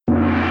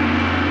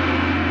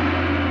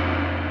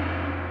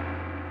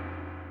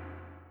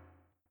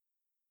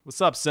What's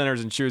up,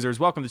 sinners and choosers?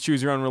 Welcome to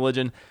Choose Your Own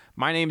Religion.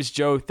 My name is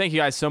Joe. Thank you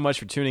guys so much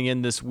for tuning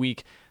in this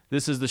week.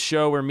 This is the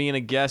show where me and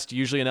a guest,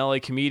 usually an LA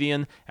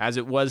comedian, as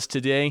it was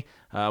today,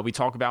 we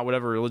talk about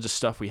whatever religious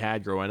stuff we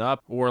had growing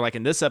up. Or like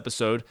in this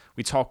episode,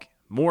 we talk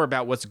more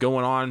about what's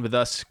going on with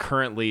us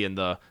currently in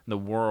the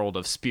world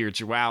of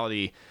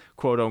spirituality,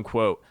 quote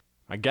unquote.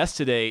 My guest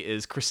today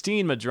is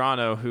Christine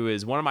Medrano, who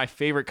is one of my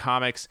favorite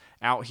comics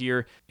out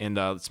here, and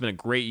it's been a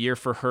great year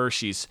for her.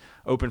 She's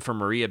opened for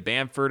Maria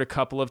Bamford a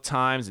couple of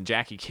times, and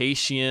Jackie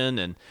Cation,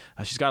 and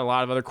she's got a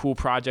lot of other cool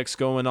projects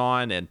going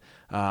on, and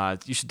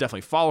you should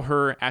definitely follow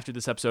her after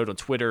this episode on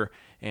Twitter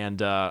and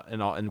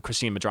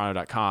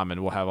ChristineMedrano.com,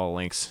 and we'll have all the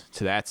links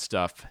to that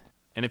stuff.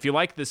 And if you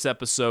like this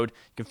episode,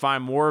 you can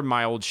find more of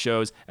my old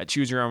shows at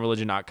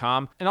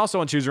ChooseYourOwnReligion.com, and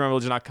also on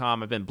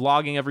ChooseYourOwnReligion.com. I've been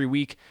blogging every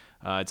week.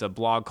 It's a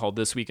blog called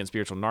This Week in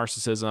Spiritual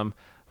Narcissism,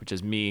 which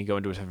is me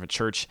going to a different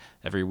church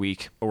every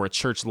week, or a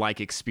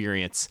church-like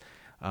experience,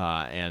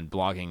 and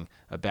blogging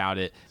about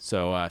it.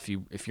 So if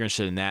you're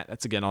interested in that,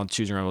 that's again on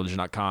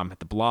ChooseYourOwnReligion.com at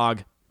the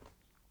blog.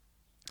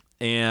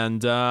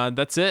 And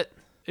that's it.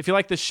 If you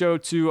like this show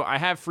too, I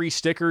have free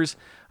stickers.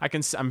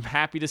 I'm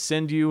happy to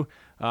send you.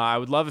 I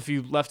would love if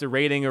you left a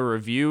rating or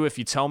review. If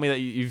you tell me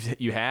that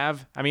you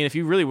have. I mean, if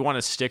you really want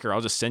a sticker,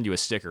 I'll just send you a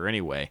sticker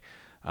anyway.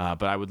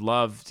 But I would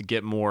love to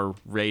get more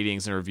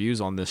ratings and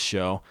reviews on this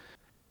show.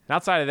 And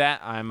outside of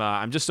that,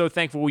 I'm just so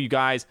thankful you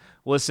guys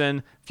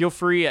listen. Feel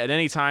free at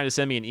any time to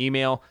send me an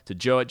email to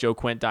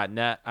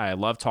joe@joequint.net. I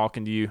love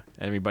talking to you,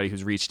 everybody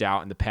who's reached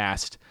out in the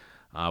past.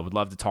 I would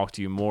love to talk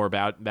to you more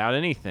about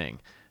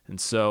anything.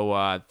 And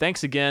so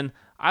thanks again.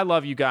 I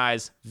love you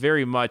guys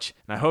very much,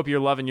 and I hope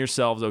you're loving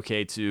yourselves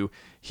okay too.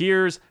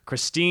 Here's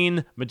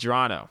Christine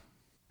Medrano.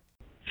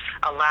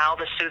 Allow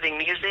the soothing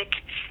music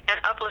and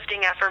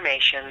uplifting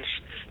affirmations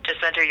to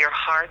center your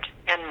heart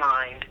and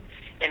mind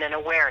in an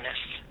awareness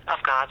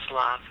of God's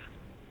love.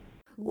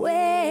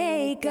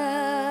 Wake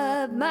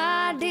up,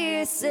 my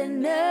dear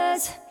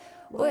sinners.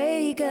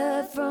 Wake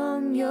up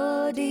from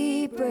your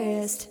deep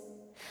rest.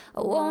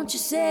 Won't you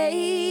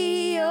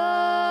say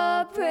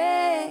your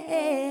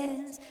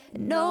prayers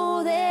and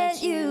know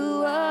that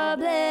you are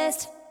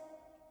blessed?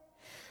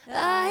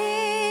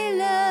 I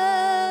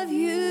love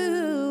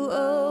you,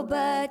 oh,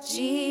 but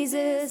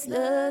Jesus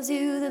loves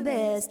you the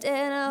best,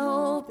 and I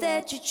hope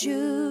that you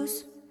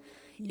choose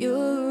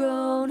your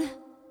own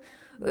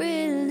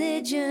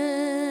religion.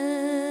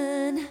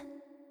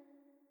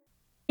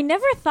 I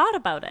never thought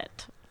about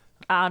it,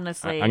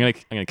 honestly. I'm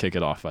gonna kick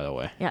it off, by the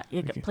way. Yeah,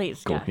 you go,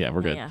 please. Cool. Yeah,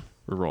 we're good. Yeah.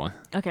 We're rolling.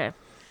 Okay.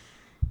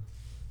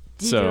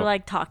 Do you So- do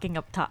like talking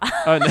up top?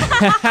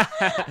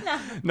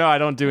 No, I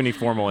don't do any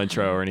formal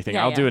intro or anything.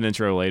 Yeah, I'll yeah. do an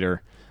intro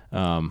later.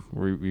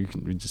 We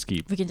just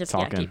keep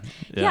talking.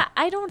 Yeah,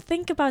 I don't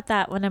think about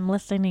that when I'm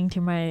listening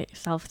to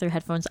myself through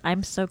headphones.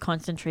 I'm so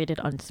concentrated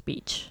on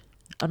speech,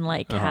 on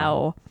like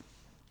how,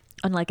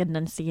 on like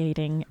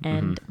enunciating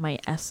and my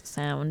S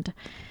sound.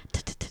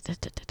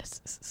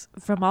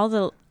 From all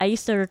the, I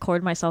used to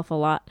record myself a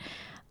lot,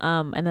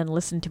 and then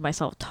listen to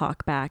myself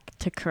talk back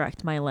to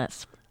correct my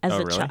lisp.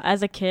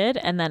 As a kid,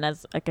 and then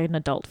as like an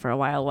adult for a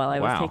while I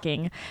was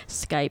taking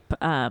Skype.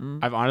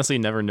 I've honestly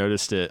never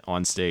noticed it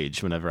on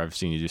stage whenever I've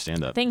seen you do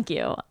stand up. Thank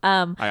you.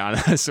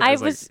 I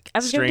was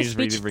doing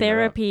speech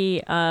therapy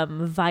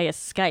via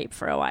Skype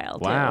for a while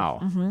too.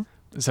 Wow.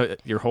 So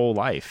your whole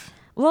life.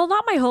 Well,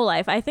 not my whole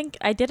life. I think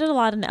I did it a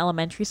lot in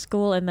elementary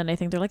school, and then I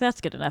think they're like,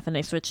 that's good enough, and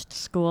they switched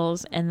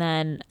schools. And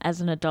then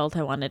as an adult,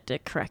 I wanted to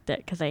correct it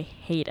because I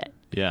hate it.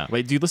 Yeah.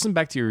 Wait, do you listen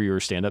back to your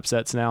stand-up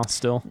sets now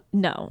still?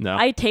 No. No?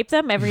 I tape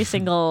them every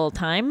single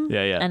time.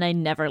 Yeah. And I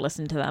never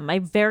listen to them. I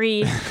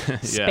very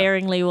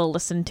sparingly will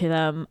listen to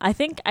them. I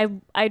think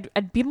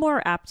I'd be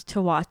more apt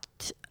to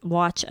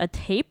watch a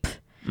tape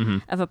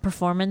of a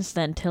performance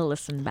than to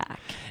listen back.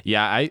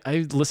 Yeah,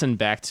 I listen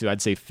back to,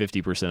 I'd say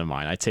 50% of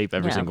mine. I tape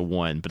every single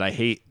one, but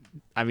I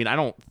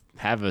don't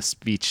have a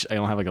speech. I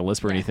don't have like a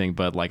lisp or anything,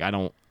 but like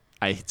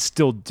I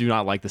still do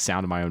not like the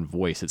sound of my own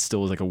voice. It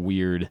still is like a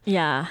weird.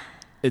 Yeah.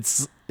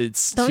 It's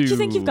Don't you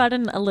think you've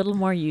gotten a little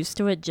more used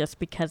to it just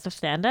because of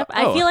stand-up?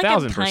 I feel like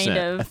I'm kind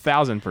of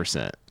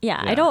 1,000%.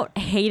 Yeah, I don't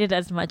hate it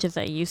as much as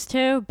I used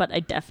to, but I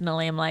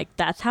definitely am like,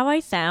 that's how I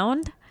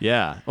sound.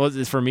 Yeah. Well,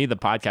 for me, the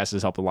podcast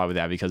has helped a lot with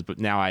that but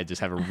now I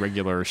just have a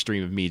regular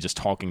stream of me just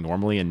talking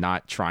normally and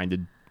not trying to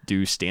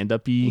do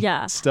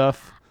stand-up-y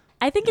stuff.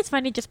 I think it's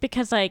funny just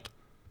because like,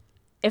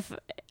 if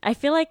I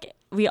feel like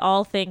we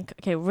all think,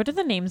 okay, what are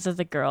the names of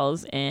the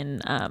girls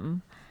in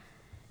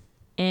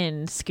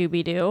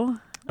Scooby-Doo?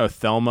 Oh,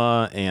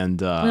 Thelma and...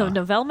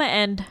 No, Velma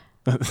and...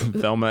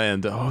 Thelma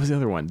and... what was the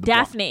other one?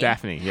 Daphne.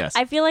 Daphne, yes.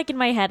 I feel like in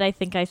my head, I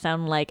think I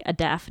sound like a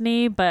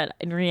Daphne, but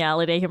in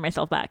reality, I hear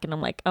myself back and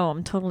I'm like, oh,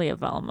 I'm totally a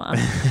Velma.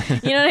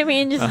 You know what I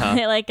mean? Just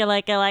like,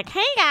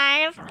 hey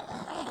guys.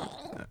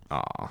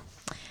 Aw.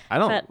 I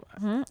don't...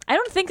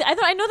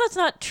 I know that's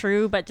not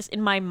true, but just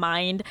in my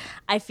mind,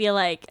 I feel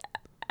like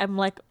I'm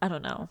like, I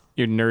don't know.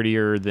 You're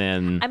nerdier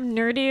than... I'm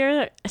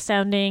nerdier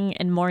sounding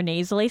and more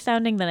nasally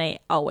sounding than I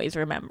always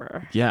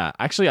remember. Yeah.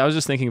 Actually, I was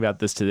just thinking about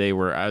this today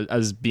where I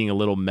was being a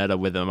little meta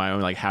with my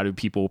own, like, how do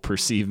people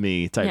perceive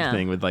me type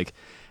thing with, like,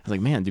 I was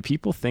like, man, do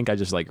people think I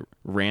just, like,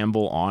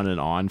 ramble on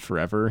and on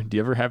forever? Do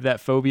you ever have that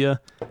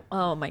phobia?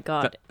 Oh, my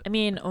God. I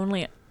mean,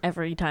 only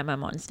every time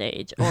I'm on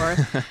stage or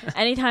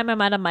anytime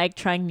I'm at a mic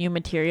trying new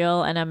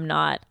material and I'm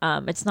not,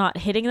 it's not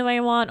hitting the way I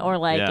want, or,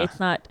 like, it's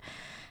not,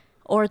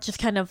 or it's just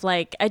kind of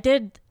like, I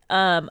did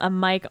a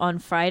mic on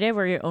Friday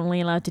where you're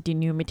only allowed to do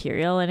new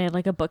material, and I had,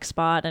 like, a book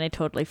spot, and I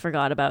totally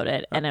forgot about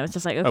it. And I was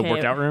just like, okay. Oh,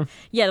 workout room?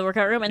 Yeah, the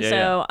workout room.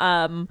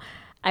 And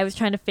I was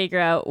trying to figure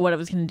out what I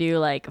was going to do,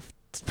 like,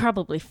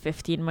 probably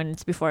 15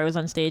 minutes before I was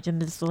on stage,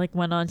 and this like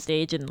went on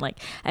stage, and like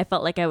I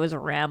felt like I was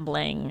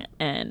rambling,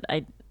 and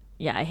I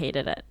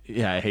hated it.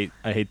 Yeah, I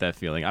hate that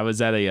feeling. I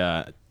was at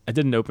I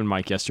did an open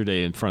mic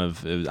yesterday in front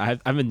of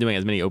I've been doing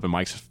as many open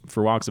mics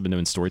for a while because I've been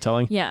doing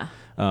storytelling. Yeah.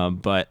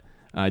 But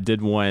I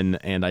did one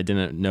and I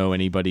didn't know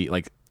anybody.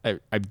 Like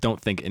I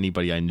don't think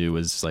anybody I knew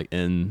was like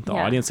in the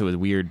audience. It was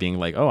weird being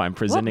like, oh, I'm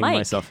presenting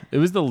myself. It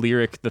was the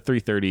Lyric, the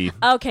 3:30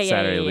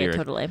 Saturday Lyric.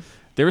 Totally.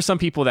 There were some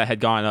people that had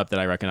gone up that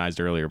I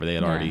recognized earlier, but they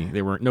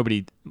had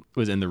nobody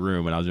was in the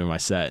room when I was doing my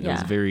set. And it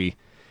was very,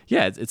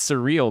 it's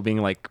surreal being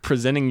like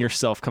presenting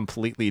yourself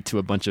completely to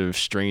a bunch of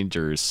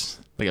strangers,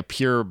 like a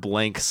pure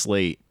blank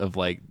slate of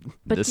like,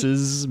 this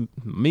is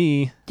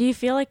me. Do you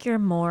feel like you're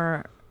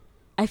more,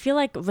 I feel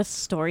like with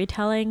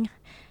storytelling,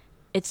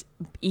 it's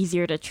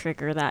easier to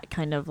trigger that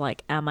kind of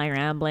like, am I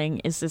rambling?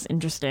 Is this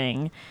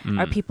interesting?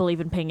 Are people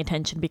even paying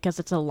attention because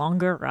it's a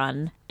longer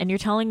run and you're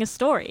telling a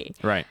story?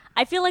 Right.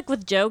 I feel like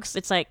with jokes,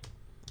 it's like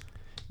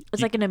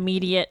an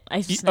immediate.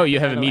 You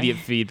have immediate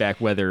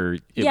feedback whether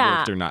it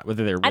worked or not,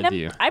 whether they're with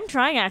you. I'm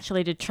trying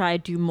actually to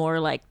do more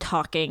like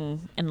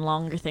talking and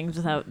longer things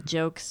without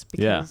jokes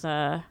because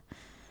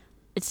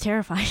it's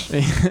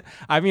terrifying.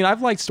 I mean,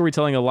 I've liked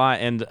storytelling a lot,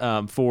 and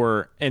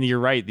and you're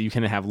right, you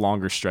can have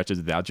longer stretches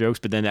without jokes,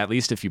 but then at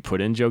least if you put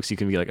in jokes, you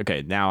can be like,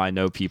 okay, now I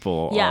know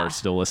people are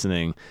still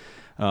listening.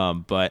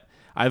 But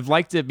I've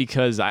liked it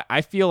because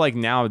I feel like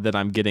now that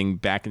I'm getting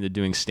back into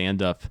doing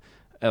stand-up,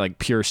 like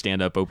pure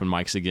stand-up open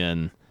mics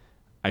again,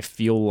 I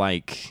feel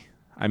like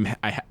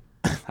I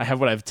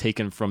have what I've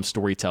taken from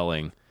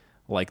storytelling,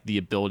 like the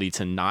ability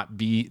to not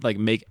be like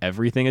make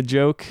everything a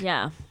joke.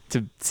 Yeah.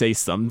 To say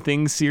some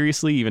things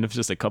seriously, even if it's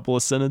just a couple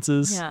of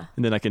sentences. Yeah.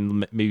 And then I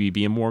can maybe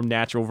be a more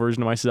natural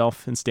version of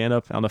myself in stand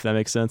up. I don't know if that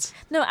makes sense.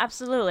 No,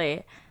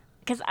 absolutely.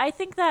 Because I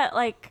think that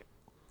like,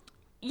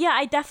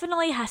 I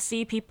definitely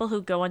see people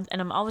who go on,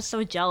 and I'm always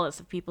so jealous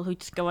of people who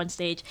just go on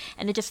stage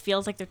and it just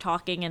feels like they're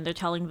talking and they're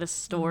telling this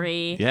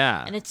story.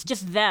 Yeah. And it's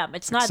just them.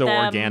 It's not so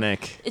them.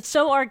 Organic. It's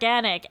so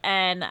organic.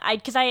 And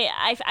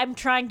I'm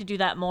trying to do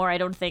that more. I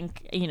don't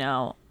think,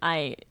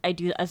 I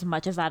do as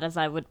much as that as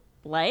I would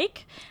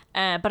like.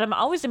 But I'm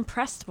always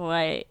impressed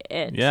by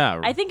it.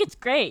 Yeah. I think it's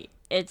great.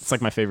 It's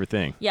like my favorite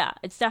thing. Yeah,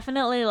 it's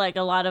definitely like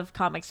a lot of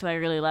comics who I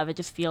really love. It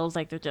just feels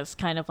like they're just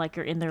kind of like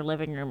you're in their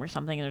living room or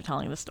something and they're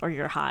telling the story, or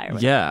you're high or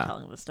they're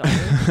telling the story.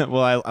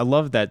 Well, I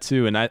love that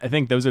too. And I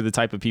think those are the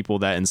type of people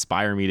that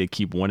inspire me to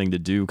keep wanting to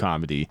do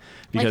comedy.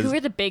 Because like, who are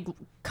the big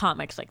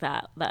comics like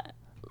that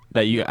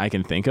I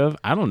can think of?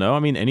 I don't know. I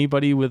mean,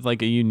 anybody with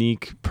like a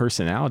unique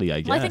personality,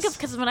 I guess. Well,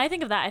 because when I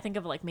think of that, I think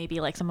of like maybe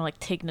like someone like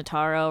Tig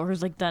Notaro,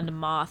 who's like done The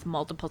Moth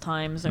multiple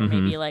times, or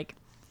maybe like,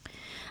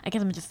 I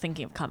guess I'm just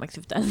thinking of comics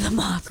who've done The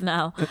Moth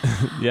now.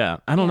 Yeah,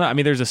 I don't know. I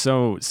mean, there's just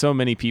so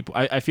many people.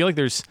 I feel like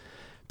there's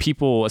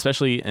people,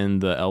 especially in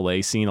the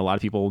LA scene. A lot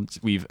of people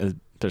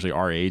especially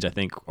our age. I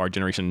think our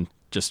generation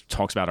just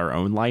talks about our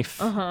own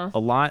life a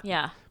lot.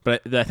 Yeah.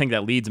 But I think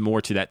that leads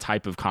more to that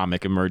type of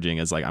comic emerging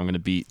as like, I'm going to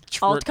be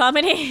alt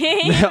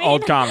comedy.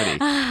 Alt comedy.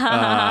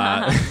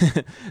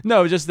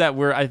 No, just that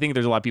I think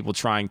there's a lot of people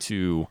trying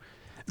to,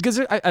 because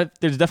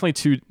there's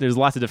definitely there's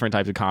lots of different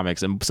types of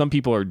comics, and some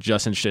people are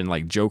just interested in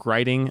like joke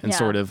writing and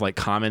sort of like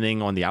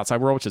commenting on the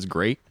outside world, which is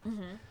great.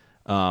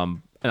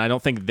 And I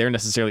don't think they're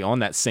necessarily on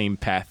that same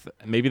path.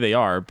 Maybe they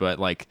are, but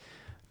like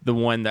the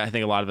one that I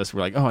think a lot of us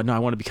were like, oh no, I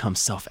want to become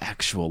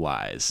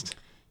self-actualized.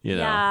 You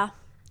know? Yeah.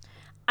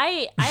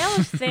 I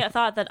always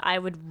thought that I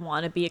would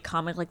want to be a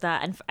comic like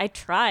that, and I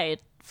tried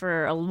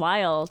for a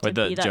while to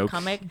be that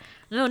comic.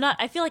 No, not.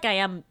 I feel like I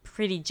am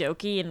pretty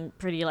jokey and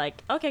pretty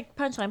like, okay,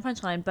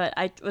 punchline. But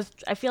I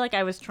feel like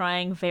I was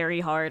trying very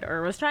hard,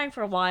 or was trying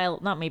for a while,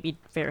 not maybe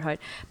very hard,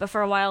 but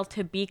for a while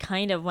to be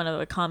kind of one of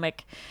a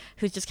comic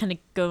who's just kind of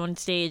go on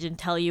stage and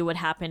tell you what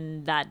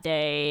happened that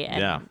day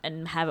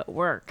and have it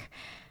work.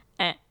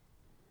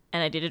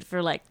 And I did it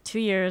for like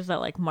 2 years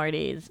at like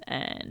Marty's,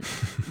 and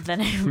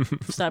then I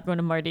stopped going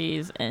to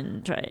Marty's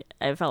and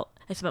I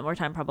spent more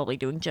time probably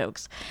doing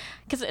jokes,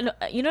 because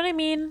you know what I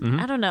mean.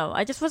 I don't know.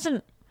 I just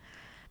wasn't.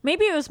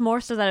 Maybe it was more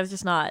so that I was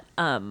just not.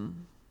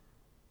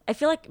 I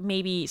feel like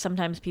maybe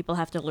sometimes people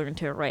have to learn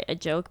to write a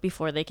joke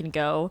before they can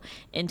go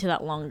into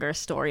that longer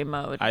story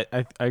mode.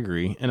 I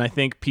agree, and I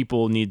think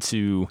people need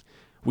to.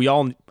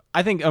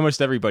 I think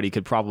almost everybody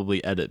could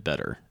probably edit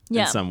better.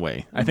 in some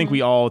way. I think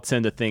we all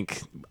tend to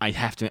think,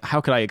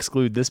 how could I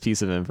exclude this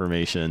piece of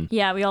information?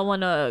 Yeah, we all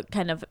want to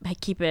kind of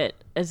keep it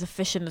as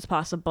efficient as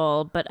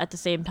possible, but at the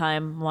same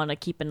time want to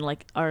keep in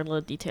like our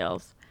little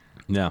details.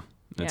 Yeah,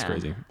 that's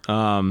crazy.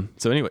 So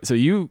anyway, so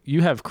you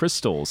have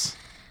crystals.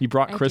 You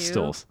brought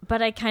crystals.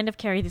 But I kind of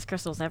carry these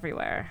crystals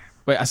everywhere.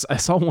 Wait, I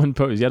saw one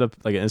post. You had an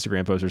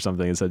Instagram post or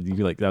something and said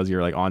that was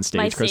your like on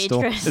stage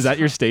crystal. Is that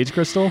your stage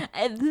crystal?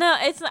 No,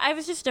 it's. I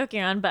was just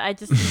joking around, but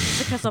this is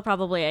the crystal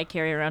probably I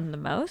carry around the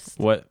most.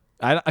 What?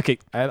 I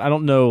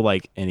don't know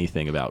like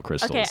anything about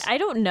crystals. Okay, I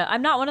don't know.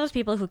 I'm not one of those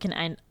people who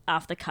can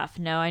off the cuff.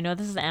 No, I know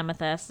this is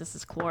amethyst. This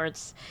is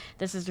quartz.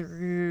 This is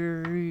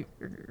rudimented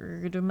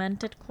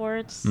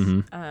quartz.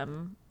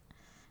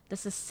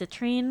 This is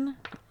citrine.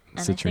 And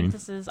I think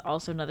this is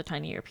also another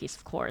tinier piece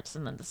of quartz,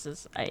 and then this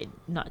is I'm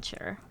not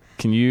sure.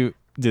 Do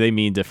they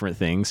mean different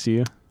things to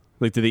you?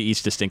 Like, do they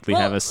each distinctly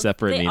have a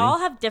separate meaning? They all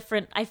have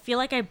different. I feel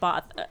like I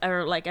bought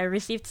or like I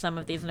received some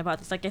of these and I bought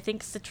this. Like, I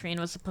think citrine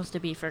was supposed to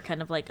be for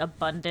kind of like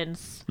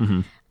abundance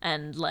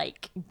and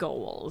like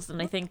goals,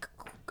 and I think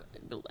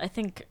I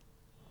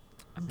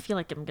feel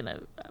like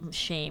I'm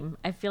shame.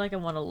 I feel like I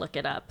want to look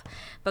it up.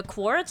 But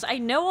quartz, I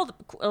know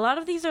a lot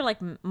of these are like,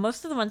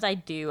 most of the ones I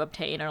do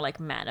obtain are like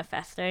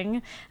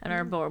manifesting and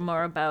are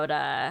more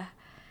about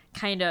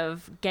kind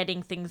of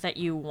getting things that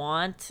you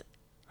want.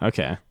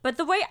 Okay. But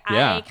the way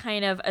I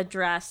kind of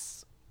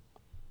address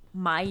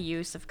my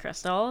use of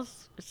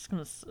crystals, it's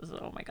gonna,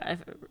 oh my God.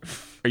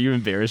 Are you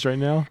embarrassed right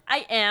now?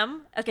 I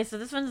am. Okay, so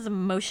this one is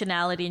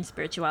emotionality and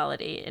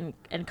spirituality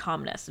and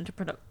calmness, and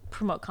to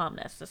promote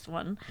calmness, this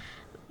one.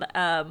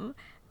 And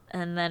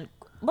then,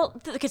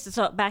 okay,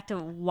 so back to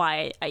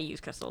why I use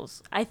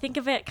crystals. I think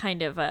of it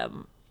kind of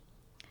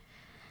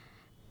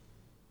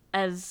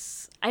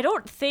as, I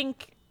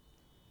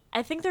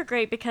think they're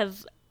great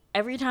because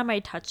every time I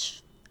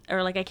touch,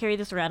 or like I carry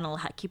this around and I'll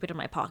keep it in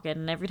my pocket,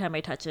 and every time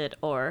I touch it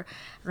or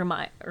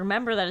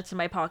remember that it's in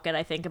my pocket,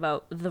 I think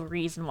about the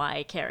reason why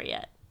I carry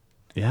it.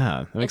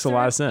 Yeah, that makes a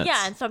lot of sense.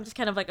 Yeah, and so I'm just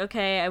kind of like,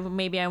 okay,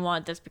 maybe I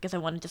want this because I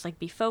want to just like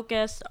be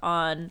focused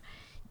on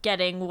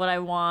getting what I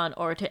want,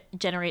 or to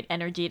generate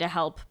energy to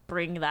help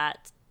bring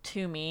that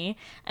to me.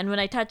 And when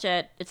I touch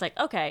it, it's like,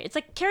 okay, it's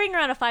like carrying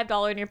around a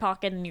 $5 in your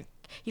pocket, and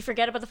you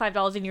forget about the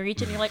 $5 and you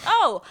reach it and you're like,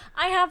 oh,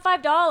 I have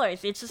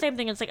 $5. It's the same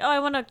thing. It's like, oh, I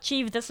want to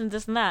achieve this and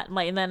this and that.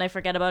 And then I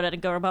forget about it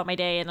and go about my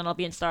day, and then I'll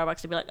be in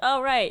Starbucks and be like,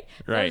 oh, right.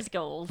 Those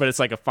goals. But it's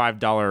like a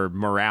 $5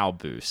 morale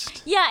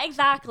boost. Yeah,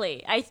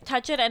 exactly. I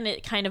touch it and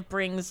it kind of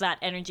brings that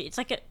energy. It's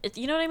like,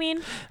 you know what I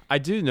mean? I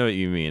do know what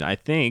you mean. I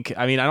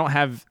don't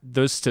have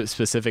those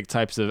specific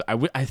types of,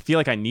 I feel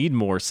like I need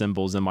more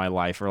symbols in my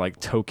life, or like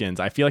tokens.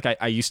 I feel like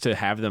I used to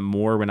have them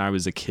more when I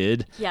was a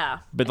kid. Yeah.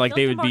 But like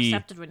they would more be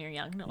accepted when you're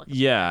young. No,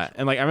 yeah.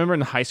 And like I remember in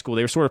high school,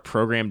 they were sort of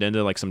programmed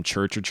into like some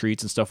church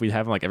retreats and stuff we'd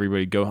have, and like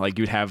everybody go, like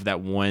you'd have that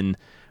one.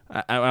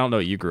 I don't know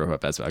what you grew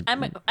up as.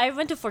 I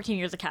went to 14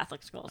 years of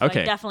Catholic school, so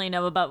okay. I definitely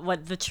know about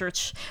what the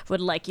church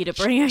would like you to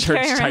bring.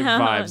 Church type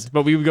vibes.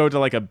 But we would go to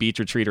like a beach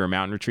retreat or a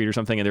mountain retreat or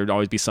something, and there would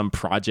always be some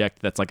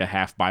project that's like a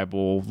half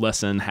Bible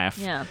lesson, half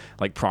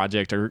like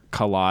project or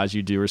collage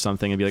you do or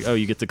something, and be like, oh,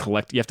 you have to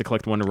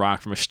collect one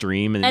rock from a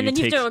stream, and then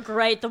you have to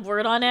write the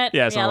word on it.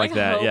 Yeah, something like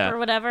that. Hope yeah, or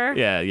whatever.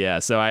 Yeah.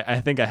 So I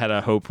think I had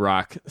a hope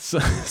rock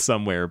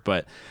somewhere,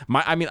 but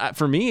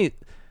for me.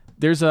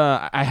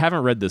 I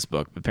haven't read this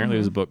book, but apparently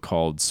there's a book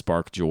called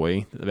Spark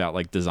Joy about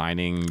like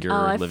designing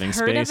your living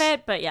space. I've heard of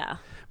it, but yeah.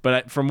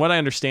 But from what I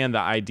understand, the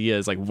idea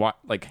is like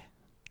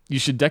you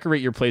should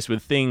decorate your place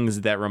with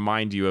things that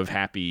remind you of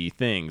happy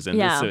things. And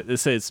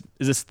this is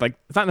like,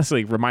 it's not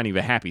necessarily reminding you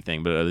of a happy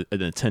thing, but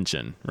an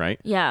intention, right?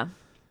 Yeah.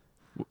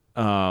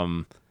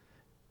 So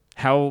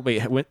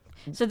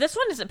this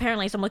one is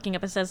apparently, so I'm looking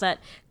up, it says that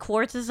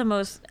quartz is the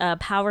most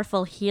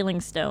powerful healing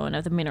stone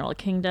of the mineral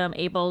kingdom,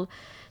 able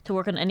to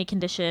work on any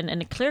condition,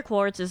 and a clear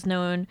quartz is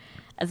known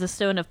as a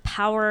stone of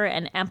power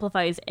and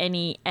amplifies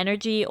any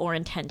energy or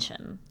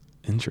intention.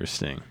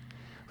 Interesting.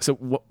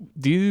 So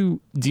do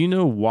you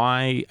know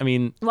why? I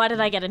mean, why did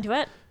I get into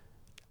it?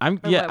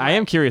 I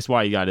am curious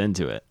why you got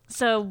into it.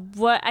 So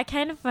what I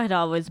kind of had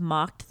always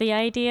mocked the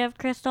idea of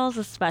crystals,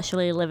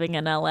 especially living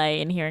in LA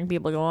and hearing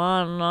people go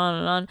on and on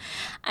and on.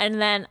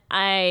 And then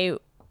I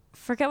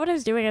forget what I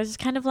was doing. I was just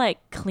kind of like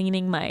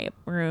cleaning my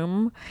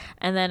room,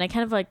 and then I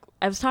kind of like,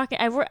 I was talking,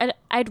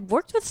 I'd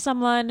worked with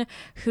someone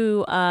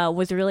who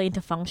was really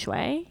into feng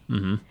shui.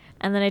 Mm-hmm.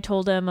 And then I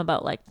told him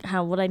about like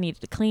what I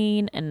needed to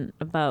clean and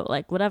about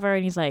like whatever.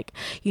 And he's like,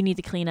 you need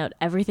to clean out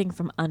everything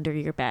from under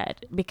your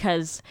bed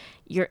because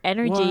your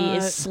energy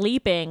is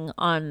sleeping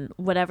on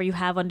whatever you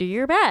have under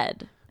your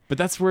bed. But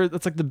that's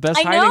like the best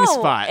I hiding know.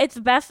 spot. It's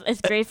best. It's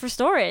great for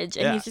storage.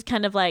 And Yeah. he's just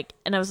kind of like,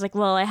 and I was like,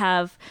 well, I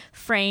have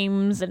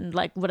frames and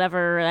like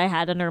whatever I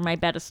had under my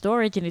bed of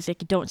storage. And he's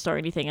like, you don't store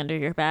anything under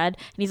your bed.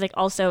 And he's like,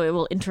 also, it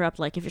will interrupt,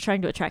 like if you're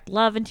trying to attract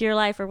love into your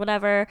life or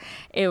whatever,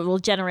 it will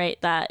generate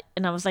that.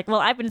 And I was like,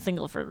 well, I've been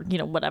single for,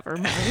 whatever,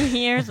 many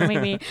years. So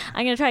maybe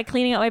I'm going to try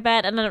cleaning out my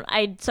bed. And then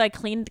I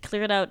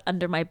cleared out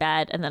under my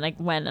bed. And then I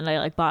went and I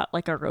like bought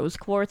like a rose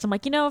quartz. I'm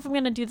like, if I'm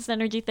going to do this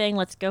energy thing,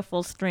 let's go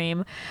full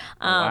stream.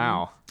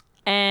 Wow.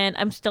 And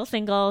I'm still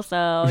single,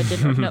 so it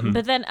didn't work out.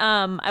 But then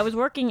I was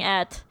working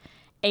at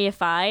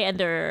AFI,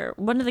 and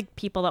one of the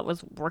people that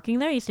was working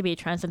there used to be a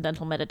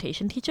transcendental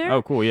meditation teacher.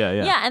 Oh, cool. Yeah.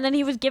 Yeah, and then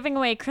he was giving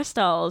away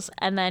crystals,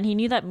 and then he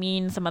knew that me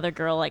and some other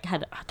girl like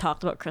had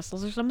talked about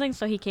crystals or something,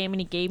 so he came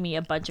and he gave me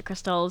a bunch of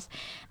crystals,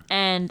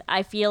 and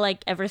I feel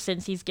like ever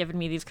since he's given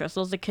me these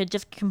crystals, it could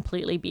just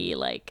completely be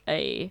like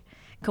a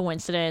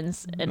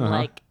coincidence and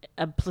like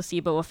a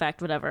placebo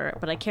effect, whatever,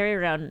 but I carry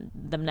around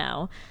them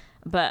now.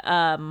 But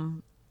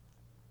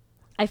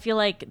I feel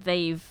like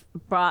they've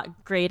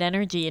brought great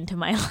energy into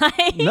my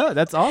life. No,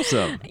 that's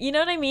awesome. You know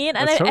what I mean?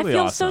 And That's I totally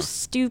feel awesome. so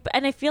stupid.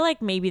 And I feel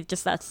like maybe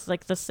just that's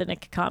like the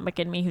cynic comic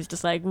in me who's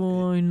just like,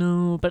 oh, I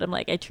know. But I'm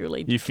like, I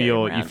truly You carry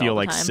feel around all the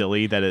like time.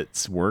 silly that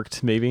it's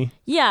worked, maybe?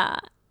 Yeah.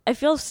 I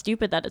feel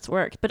stupid that it's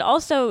worked. But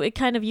also, it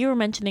kind of, you were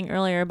mentioning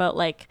earlier about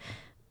like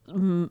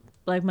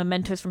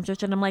mementos from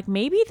church. And I'm like,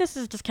 maybe this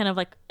is just kind of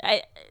like,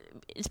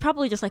 it's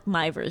probably just like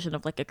my version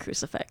of like a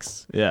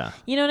crucifix. Yeah.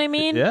 You know what I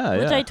mean? Yeah,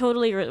 Which yeah. I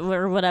totally,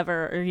 or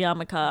whatever, or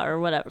yarmulke or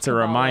whatever. It's a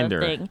Kabbalah reminder.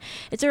 thing.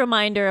 It's a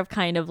reminder of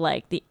kind of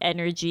like the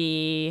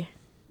energy.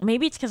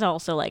 Maybe it's because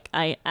also like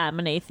I am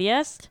an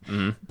atheist,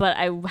 but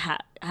I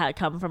had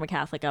come from a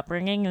Catholic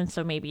upbringing. And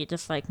so maybe it's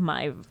just like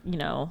my,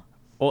 Well,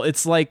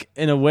 it's like,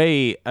 in a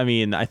way, I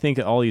mean, I think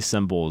all these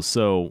symbols,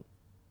 so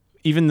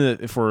even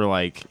if we're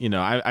like,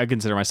 I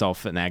consider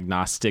myself an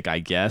agnostic, I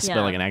guess, but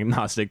Yeah. like an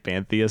agnostic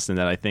pantheist, and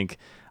that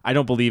I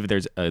don't believe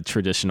there's a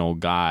traditional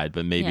God,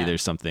 but maybe Yeah.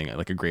 there's something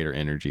like a greater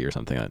energy or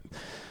something like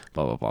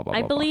blah, blah, blah, blah, I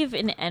blah, believe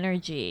in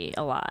energy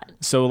a lot.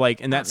 So like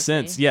in that Honestly.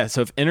 sense, yeah.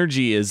 So if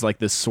energy is like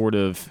this sort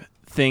of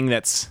thing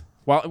that's,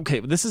 well,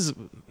 okay, this is,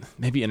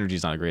 maybe energy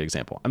is not a great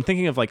example. I'm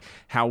thinking of like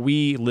how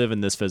we live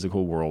in this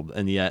physical world,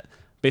 and yet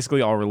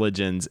basically all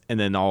religions, and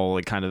then all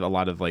like kind of a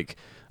lot of like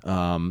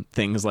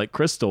things like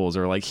crystals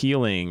or like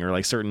healing or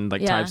like certain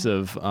like Yeah. types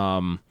of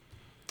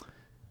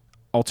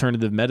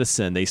alternative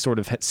medicine, they sort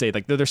of say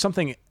like there's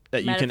something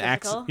that you can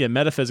access, Metaphysical?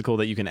 metaphysical,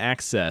 that you can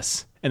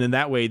access, and then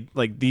that way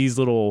like these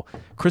little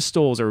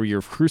crystals or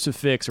your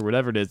crucifix or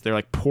whatever it is, they're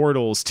like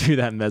portals to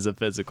that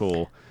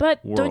metaphysical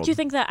But world. don't you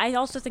think that, I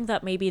also think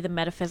that maybe the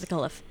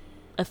metaphysical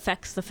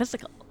affects the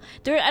physical.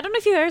 I don't know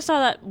if you ever saw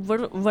that,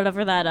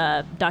 whatever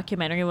that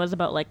documentary was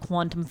about like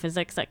quantum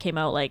physics that came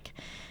out like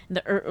in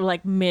the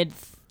like mid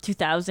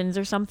 2000s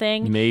or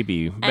something.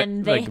 Maybe,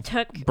 And but, they like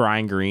took,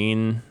 Brian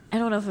Green. I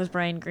don't know if it was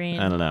Brian Green.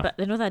 I don't know. But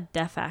I know that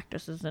deaf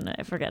actress is in it.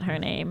 I forget her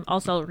name.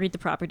 Also, I'll read the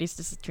properties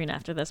to Citrine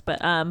after this.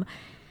 But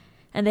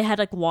and they had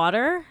like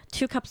water,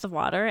 2 cups of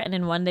water, and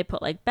in one they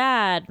put like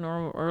bad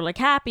or like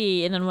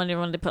happy, and then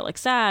one they put like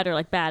sad or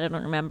like bad. I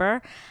don't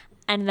remember.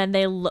 And then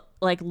they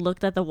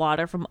looked at the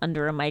water from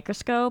under a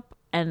microscope,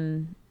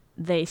 and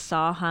they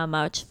saw how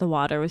much the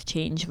water was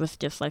changed with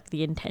just like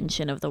the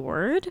intention of the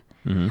word.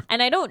 Mm-hmm.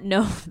 And I don't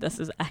know if this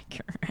is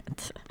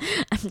accurate.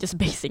 I'm just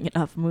basing it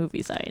off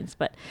movie science,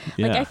 but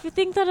like Yeah. I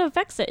think that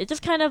affects it. It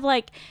just kind of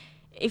like,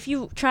 if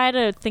you try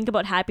to think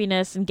about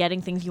happiness and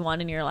getting things you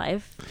want in your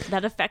life,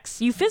 that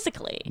affects you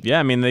physically. Yeah,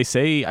 I mean, they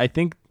say, I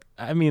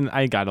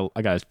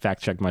gotta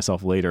fact check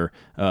myself later,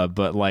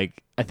 but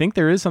like I think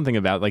there is something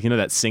about like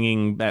that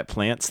singing that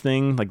plants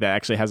thing, like that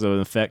actually has an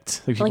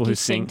effect. Like people Like who you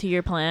sing to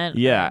your plant.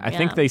 Yeah, I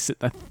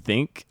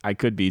think I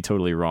could be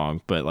totally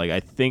wrong, but like I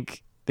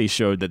think they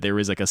showed that there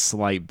is like a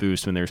slight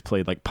boost when there's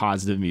played like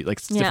positive music, like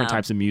Yeah. different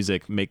types of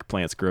music make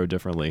plants grow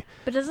differently.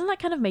 But doesn't that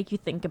kind of make you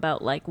think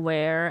about like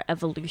where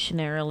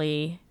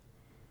evolutionarily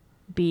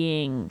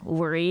being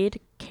worried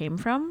came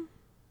from?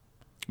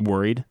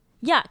 Worried?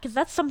 Yeah, because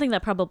that's something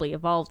that probably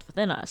evolved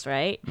within us,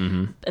 right?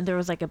 Mm-hmm. And there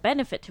was like a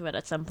benefit to it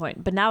at some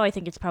point. But now I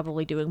think it's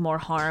probably doing more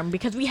harm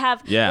because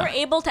we're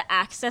able to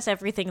access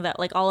everything that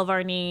like all of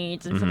our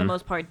needs and for the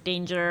most part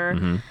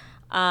danger,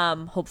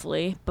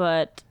 hopefully.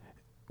 But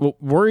Well,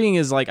 worrying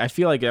is like, I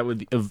feel like that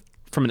would,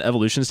 from an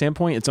evolution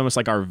standpoint, it's almost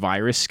like our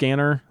virus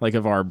scanner, like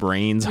of our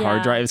brain's hard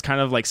Yeah. drive. It's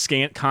kind of like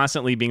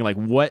constantly being like,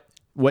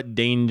 what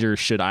danger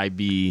should I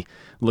be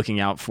looking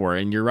out for?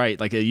 And you're right.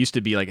 Like it used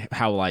to be like,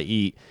 how will I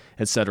eat,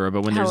 etc.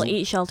 But when how there's we'll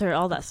eat, shelter,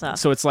 all that stuff.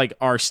 so it's like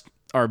our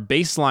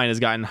baseline has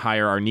gotten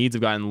higher, our needs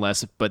have gotten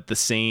less, but the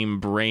same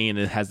brain,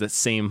 it has that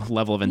same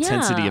level of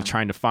intensity Yeah. of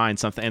trying to find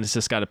something, and it's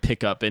just got to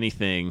pick up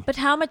anything. But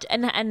how much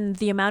and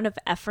the amount of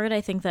effort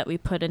I think that we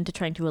put into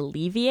trying to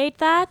alleviate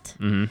that,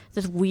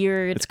 this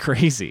weird It's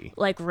crazy.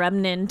 like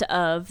remnant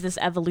of this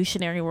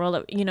evolutionary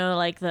world,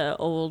 like the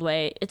old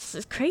way.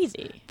 It's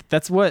crazy.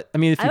 That's what, I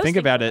mean, if I you was think thinking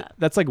about of it, that.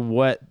 that's like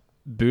what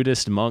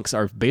Buddhist monks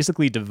are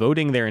basically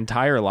devoting their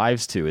entire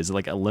lives to, is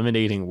like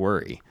eliminating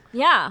worry,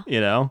 Yeah.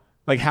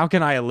 Like, how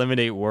can I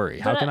eliminate worry?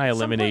 How But can I at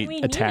some point eliminate we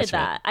needed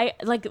attachment? that.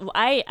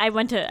 I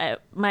went to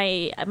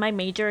my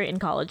major in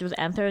college was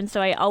anthro, and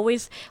so I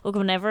always, like,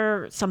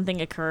 whenever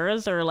something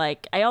occurs, or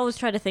like I always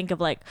try to think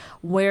of like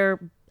where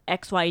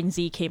X, Y, and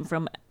Z came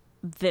from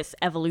this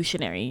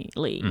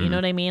evolutionarily. You know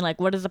what I mean? Like,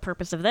 what is the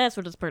purpose of this?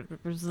 What is the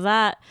purpose of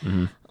that?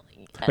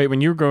 Wait,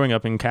 when you were growing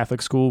up in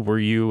Catholic school, were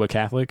you a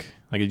Catholic?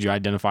 Like, did you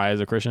identify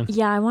as a Christian?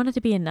 Yeah, I wanted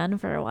to be a nun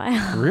for a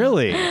while.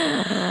 Really?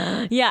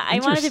 Yeah, I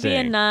wanted to be a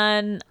Interesting.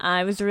 nun.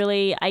 I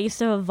used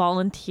to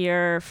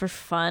volunteer for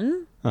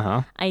fun.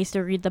 Uh-huh. I used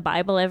to read the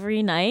Bible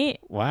every night.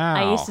 Wow.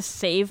 I used to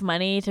save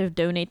money to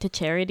donate to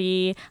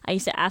charity. I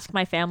used to ask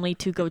my family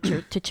to go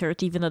to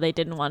church even though they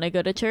didn't want to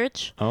go to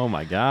church. Oh,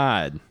 my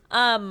God.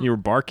 You were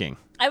barking.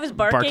 I was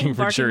Barking barking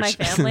for my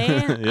church.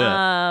 family.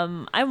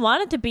 Yeah. I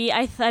wanted to be.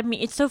 I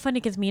mean, it's so funny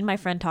because me and my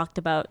friend talked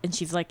about, and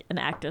she's like an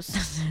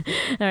actress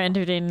or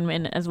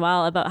entertainment as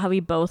well, about how we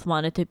both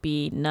wanted to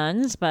be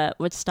nuns, but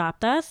what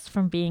stopped us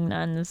from being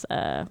nuns,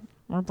 were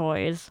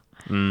boys.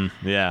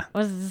 Yeah.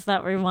 Was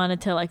that we wanted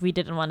to, like, we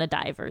didn't want to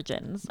die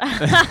virgins.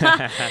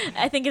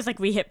 I think it's like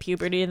we hit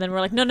puberty and then we're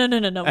like, no. We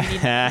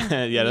need,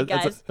 Yeah,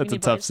 that's a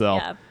tough boys. sell.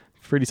 Yeah.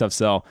 Pretty tough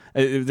sell.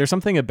 There's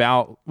something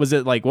about, was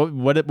it like, what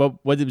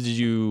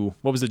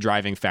was the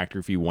driving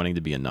factor for you wanting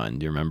to be a nun?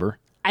 Do you remember?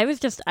 I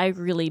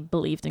really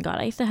believed in God.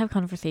 I used to have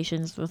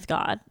conversations with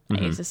God. I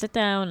Mm-hmm. used to sit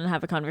down and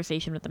have a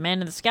conversation with the man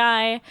in the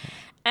sky.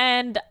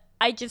 And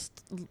I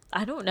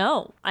don't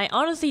know. I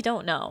honestly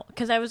don't know.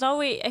 Because I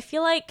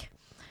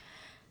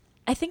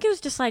think it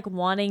was just like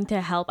wanting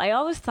to help. I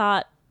always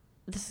thought,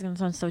 this is going to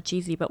sound so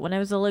cheesy, but when I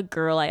was a little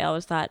girl, I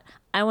always thought,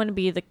 I want to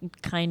be the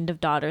kind of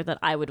daughter that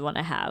I would want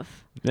to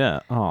have.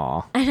 Yeah.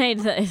 Aw. And I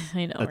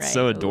know, That's right?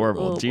 so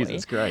adorable. Oh,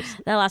 Jesus boy. Christ.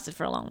 That lasted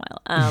for a long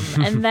while.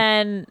 And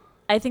then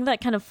I think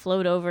that kind of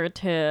flowed over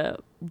to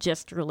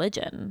just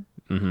religion.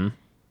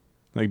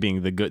 Like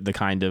being the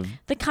kind of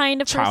The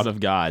kind of child person, of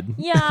God.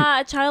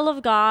 yeah, a child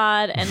of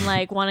God, and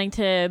like wanting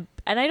to.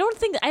 And I don't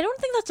think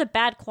that's a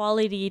bad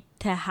quality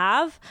to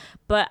have,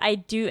 but I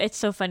do. It's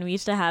so fun. We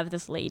used to have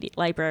this lady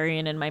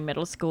librarian in my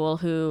middle school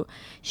who,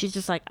 she's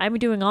just like, I'm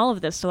doing all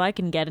of this so I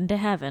can get into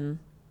heaven.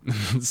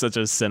 Such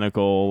a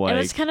cynical, It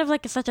was like, kind of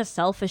like such a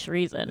selfish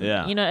reason.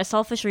 Yeah. You know, a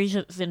selfish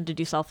reason to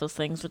do selfless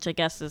things, which I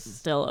guess is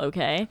still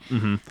okay.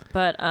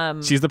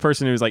 But she's the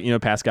person who's like,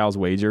 Pascal's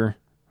wager,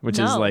 which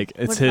is No. like,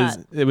 it's What's his,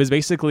 that? it was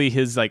basically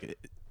his, like,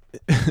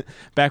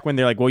 back when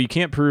they're like, well, you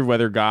can't prove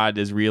whether God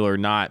is real or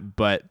not,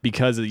 but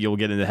because you'll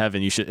get into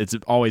heaven, it's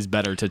always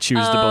better to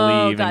choose to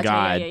believe in gotcha.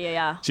 God.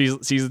 Yeah.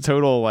 She's a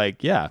total,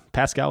 like, yeah,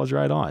 Pascal was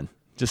right on.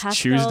 Just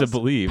choose to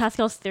believe.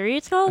 Pascal's theory,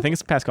 it's called? I think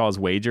it's Pascal's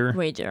wager.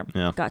 Wager.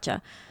 Yeah.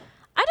 Gotcha.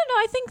 I don't know.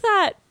 I think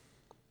that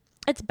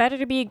it's better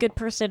to be a good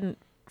person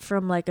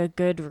from like a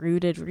good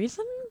rooted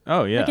reason.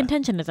 Oh, yeah. Like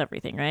intention is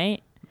everything,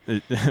 right?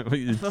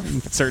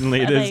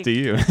 Certainly it is Like, to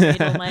you.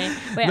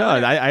 Wait, No,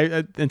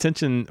 I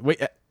intention.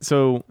 Wait,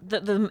 so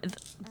The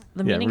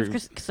Yeah, meaning of re-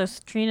 so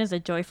citrine is a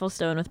joyful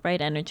stone with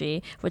bright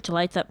energy, which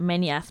lights up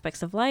many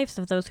aspects of lives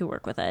of those who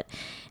work with it.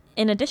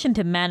 In addition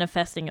to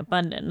manifesting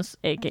abundance,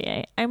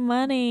 aka I'm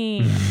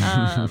money,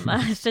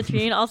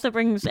 citrine also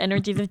brings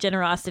energies of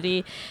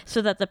generosity,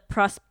 so that the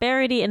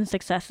prosperity and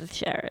success is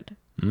shared.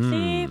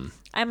 See,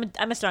 I'm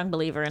a strong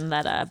believer in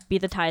that. Be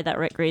the tide that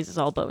raises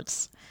all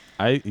boats.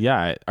 Are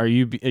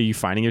you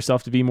finding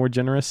yourself to be more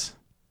generous?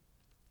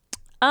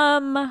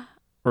 Or-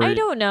 I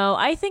don't know.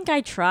 I think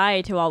I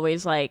try to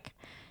always like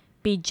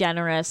be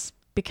generous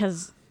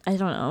because I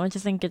don't know. I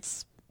just think it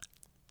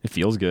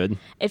feels good.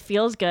 It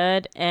feels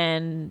good,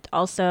 and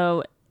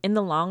also in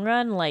the long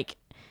run, like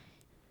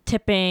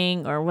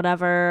tipping or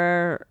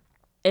whatever,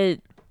 I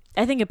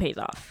think it pays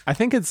off. I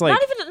think it's like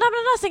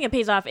I'm not saying it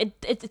pays off.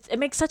 It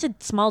makes such a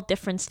small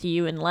difference to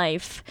you in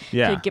life.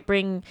 Yeah. To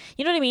bring,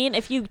 you know what I mean?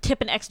 If you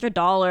tip an extra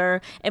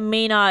 $1, it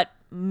may not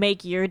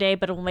make your day,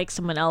 but it will make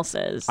someone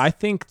else's. I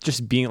think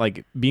just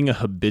being a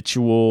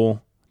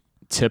habitual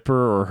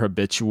tipper or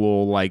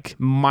habitual, like,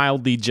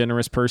 mildly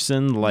generous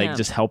person, like Yeah.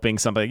 just helping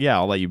somebody,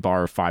 I'll let you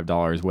borrow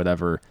 $5,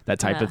 whatever, that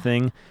type of Yeah.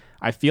 thing.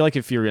 I feel like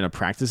if you're in a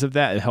practice of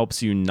that, it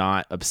helps you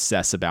not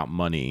obsess about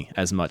money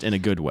as much in a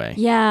good way.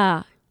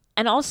 Yeah.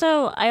 And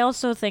also, I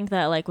also think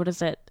that, like, what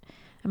is it?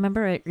 I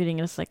remember reading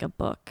this, like, a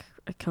book,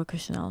 a Coco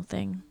Chanel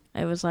thing.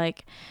 It was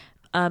like,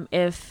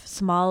 here's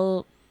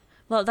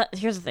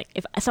the thing.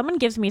 If someone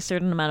gives me a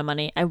certain amount of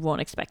money, I won't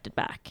expect it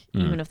back,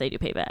 even if they do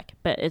pay back.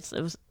 But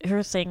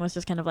her saying was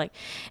just kind of like,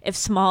 if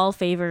small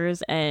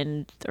favors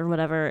or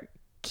whatever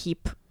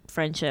keep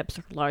friendships,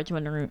 large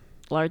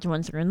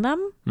ones ruin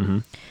them. Mm-hmm.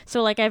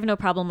 So, like, I have no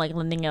problem, like,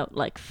 lending out,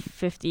 like,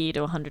 $50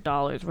 to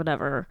 $100,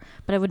 whatever.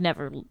 But I would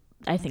never,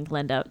 I think,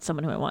 lend out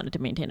someone who I wanted to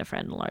maintain a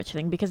friend and large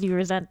thing, because you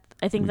resent.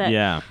 I think that,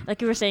 Yeah.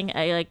 like you were saying,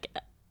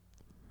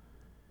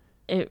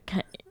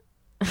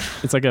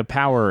 It's like a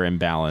power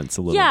imbalance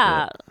a little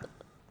bit.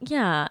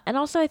 Yeah. And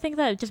also, I think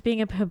that just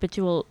being a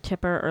habitual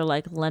tipper or,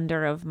 like,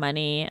 lender of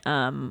money,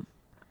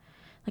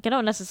 like, I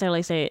don't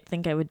necessarily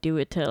think I would do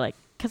it to, like,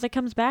 because it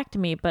comes back to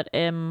me, but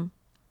it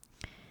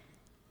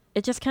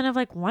just kind of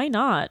like, why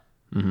not?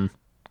 Mm-hmm.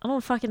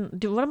 fucking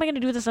do. What am I gonna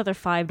do with this other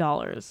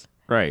 $5?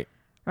 Right.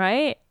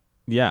 Right.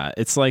 Yeah,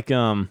 it's like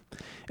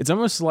it's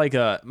almost like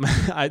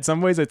in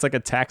some ways it's like a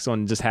tax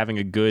on just having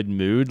a good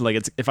mood. Like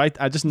it's if I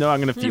just know I'm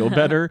gonna feel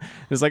better.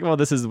 It's like, well,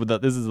 this is a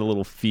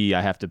little fee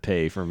I have to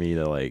pay for me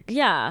to like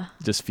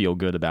just feel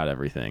good about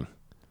everything.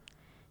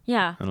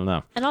 Yeah, I don't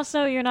know. And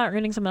also, you're not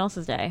ruining someone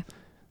else's day.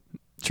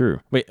 True.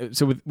 Wait,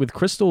 so with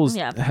crystals,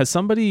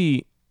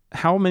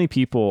 how many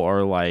people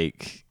are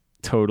like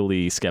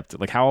totally skeptic?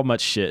 Like, how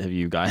much shit have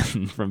you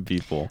gotten from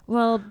people?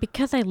 Well,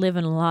 because I live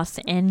in Los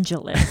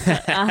Angeles,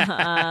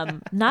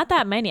 not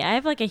that many. I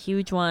have like a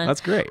huge one.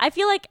 That's great. I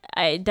feel like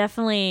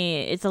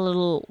it's a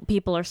little,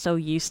 people are so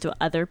used to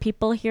other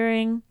people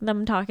hearing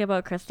them talk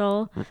about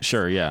crystal.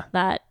 Sure, yeah.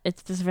 That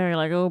it's just very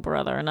like, oh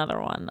brother, another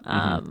one.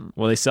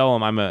 Well, they sell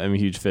them. I'm a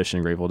huge Fish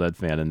and Grateful Dead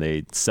fan, and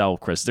they sell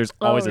crystals. There's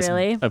always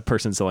a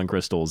person selling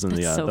crystals in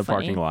the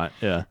parking lot.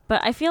 Yeah.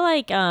 But I feel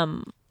like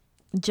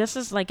just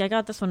as like I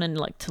got this one in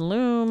like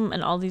Tulum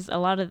and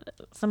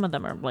some of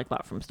them are like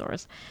bought from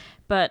stores,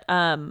 but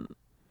I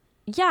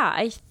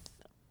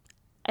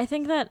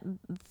think that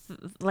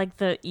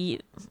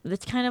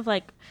it's kind of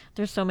like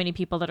there's so many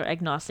people that are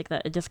agnostic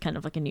that it's just kind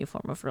of like a new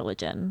form of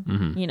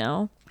religion, you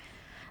know,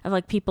 of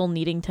like people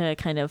needing to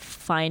kind of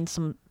find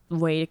some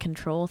way to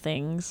control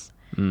things.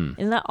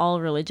 Isn't that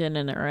all religion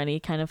or any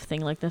kind of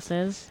thing like this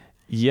is?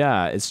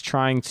 Yeah, it's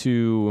trying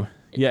to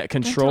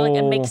control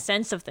and make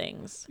sense of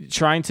things.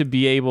 Trying to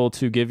be able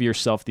to give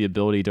yourself the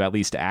ability to at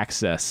least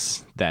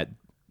access that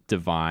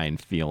divine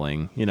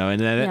feeling, you know.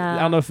 And I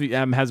don't know if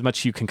as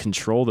much you can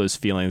control those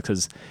feelings,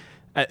 because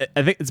I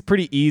think it's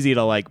pretty easy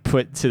to like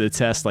put to the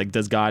test, like,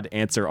 does God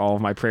answer all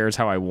of my prayers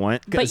how I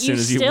want? But as soon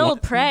as still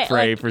pray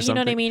like, for something.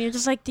 You know what I mean? You're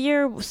just like,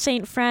 dear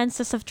Saint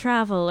Francis of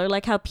Travel, or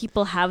like how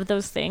people have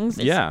those things.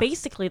 It's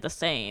basically the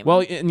same.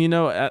 Well, and you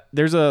know,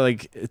 there's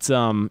it's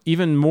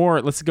even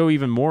more. Let's go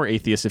even more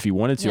atheist if you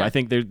wanted to. I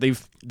think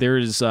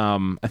there's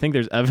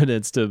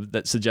evidence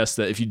that suggests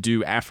that if you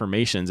do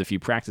affirmations, if you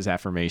practice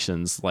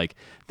affirmations, like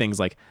things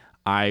like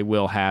I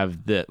will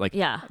have this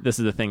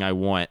is the thing I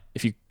want.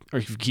 If you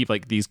keep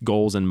like these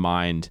goals in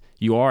mind,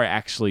 you are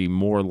actually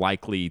more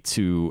likely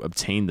to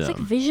obtain them. It's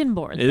like vision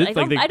boards. I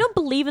don't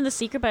believe in The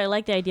Secret, but I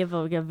like the idea of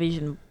like a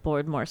vision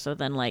board more so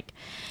than like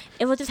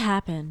it will just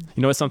happen.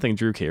 You know what something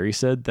Drew Carey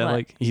said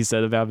he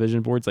said about vision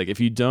boards? Like, if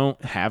you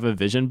don't have a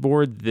vision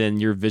board, then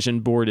your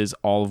vision board is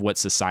all of what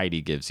society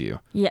gives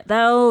you. Yeah,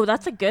 though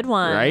that's a good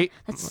one. Right?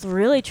 That's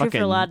really true for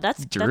a lot.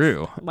 That's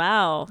Drew.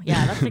 Wow.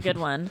 Yeah, that's a good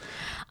one.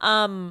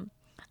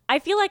 I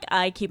feel like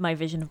I keep my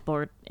vision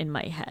board in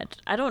my head.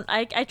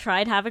 I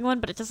tried having one,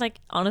 but it's just like,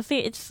 honestly,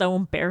 it's so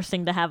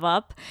embarrassing to have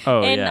up.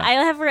 Oh, and yeah. I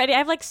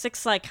have like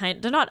 6 like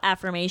they're not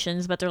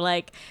affirmations, but they're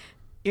like,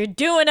 you're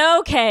doing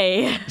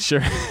okay.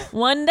 Sure.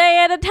 One day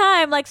at a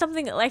time. Like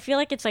something, I feel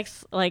like it's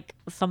like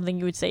something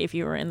you would say if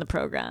you were in the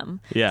program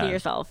to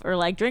yourself, or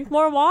like drink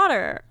more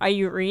water. Are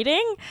you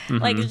reading?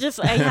 Like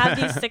I have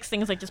these 6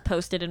 things like just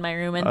posted in my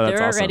room, and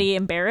they're already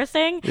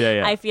embarrassing.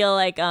 Yeah. I feel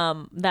like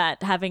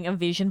that having a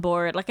vision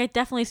board, like I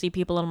definitely see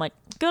people and I'm like,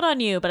 good on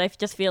you, but I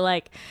just feel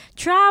like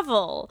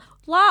travel.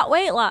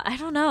 Weight loss. I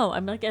don't know. I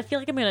feel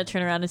like I'm gonna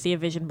turn around and see a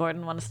vision board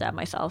and want to stab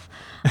myself.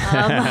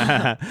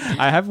 I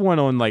have one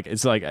on like,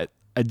 it's like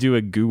I do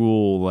a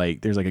Google,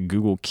 like there's like a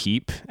Google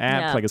Keep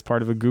app, like as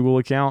part of a Google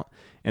account,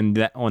 and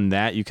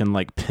that you can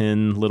like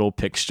pin little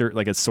picture,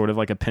 like it's sort of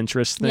like a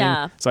Pinterest thing.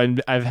 Yeah. So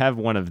I have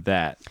one of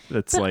that.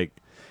 That's like,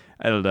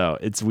 I don't know.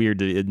 It's weird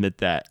to admit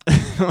that.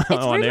 It's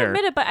weird to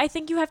admit it, but I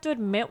think you have to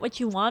admit what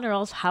you want, or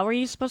else how are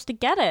you supposed to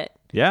get it?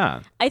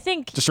 Yeah. I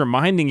think just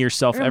reminding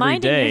yourself every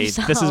day,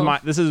 this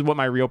is what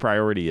my real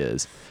priority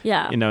is.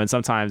 Yeah. You know, and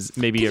sometimes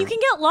maybe you can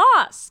get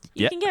lost.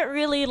 You can get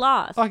really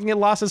lost. I can get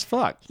lost as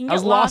fuck. I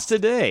was lost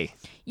today.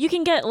 You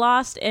can get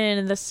lost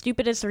in the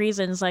stupidest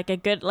reasons. Like a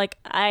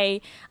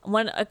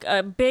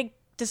big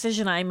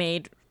decision I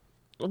made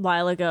a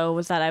while ago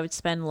was that I would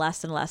spend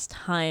less and less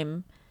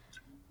time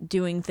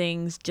doing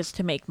things just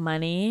to make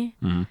money,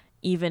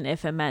 even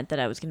if it meant that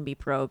I was going to be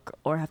broke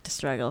or have to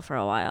struggle for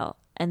a while.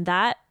 And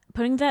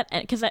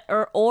because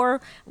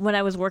or when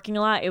I was working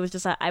a lot, it was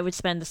just that I would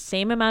spend the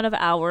same amount of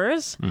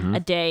hours a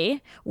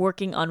day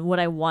working on what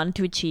I wanted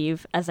to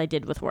achieve as I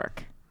did with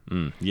work.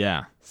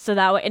 Yeah. So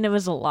and it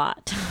was a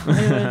lot.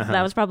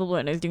 That was probably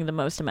when I was doing the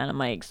most amount of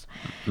mics.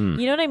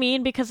 You know what I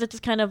mean? Because it's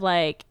just kind of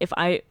like, if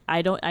I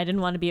don't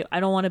want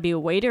to be a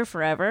waiter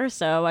forever,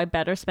 so I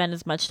better spend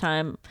as much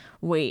time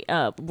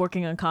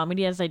working on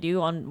comedy as I do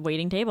on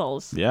waiting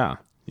tables. Yeah.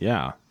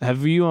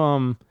 Have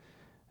you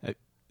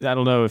I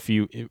don't know if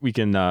we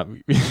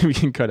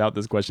can cut out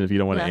this question if you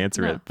don't want to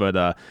answer it, but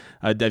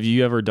have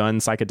you ever done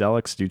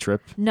psychedelics? Do you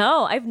trip?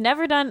 No, I've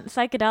never done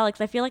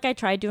psychedelics. I feel like I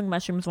tried doing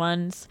mushrooms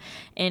once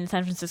in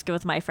San Francisco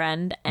with my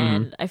friend,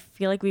 and I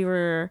feel like we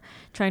were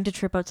trying to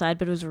trip outside,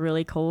 but it was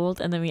really cold,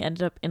 and then we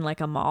ended up in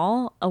like a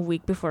mall a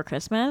week before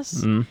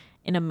Christmas.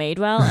 in a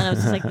Madewell, and I was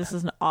just like, this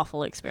is an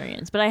awful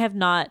experience. But I've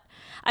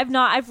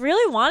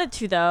really wanted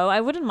to, though.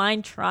 I wouldn't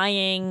mind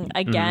trying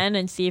again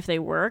and see if they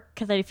work,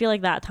 because I feel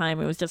like that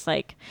time it was just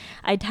like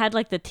I'd had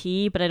like the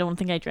tea, but I don't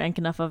think I drank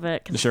enough of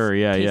it. Sure,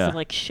 yeah, it tasted yeah.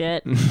 like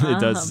shit. It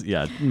does,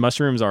 yeah.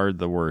 Mushrooms are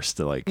the worst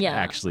to like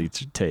actually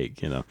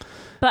take, you know.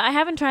 But I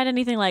haven't tried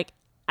anything like.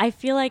 I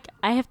feel like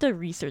I have to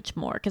research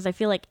more, because I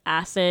feel like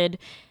acid.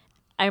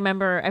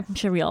 I'm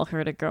sure we all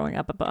heard it growing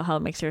up about how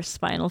it makes your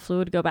spinal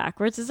fluid go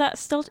backwards. Is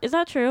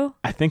that true?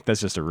 I think that's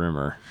just a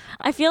rumor.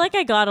 I feel like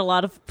I got a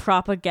lot of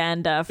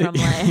propaganda from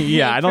like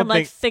I don't from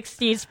think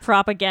 60s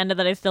propaganda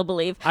that I still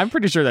believe. I'm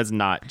pretty sure that's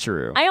not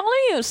true. I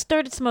only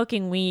started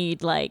smoking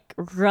weed like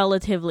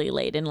relatively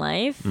late in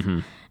life.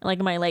 Like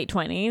in my late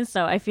 20s,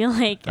 so I feel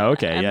like I'm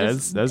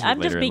just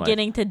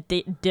beginning to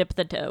dip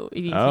the toe.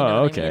 If you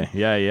know what I mean.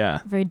 Yeah.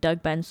 Very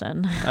Doug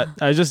Benson.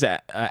 I was just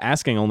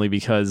asking only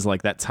because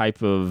like that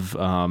type of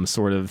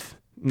sort of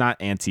not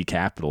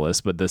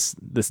anti-capitalist, but this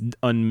being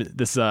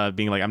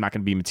like I'm not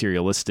going to be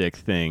materialistic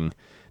thing.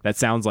 That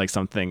sounds like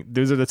something.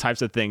 Those are the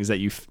types of things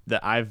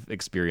that I've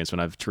experienced when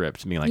I've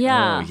tripped. Being like,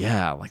 oh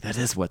yeah, like that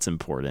is what's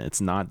important.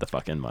 It's not the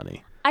fucking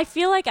money. I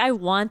feel like I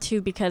want to,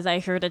 because I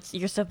heard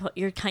you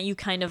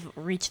kind of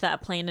reach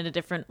that plane in a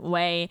different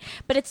way,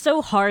 but it's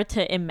so hard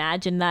to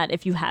imagine that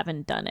if you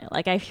haven't done it.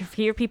 Like I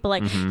hear people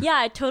like, yeah,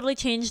 I totally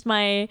changed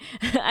my,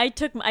 I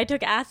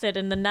took acid,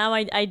 and then now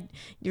I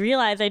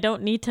realize I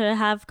don't need to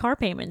have car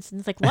payments. And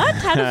it's like, what?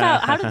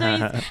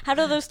 How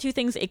do those two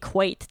things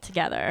equate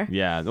together?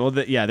 Yeah, well,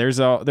 there's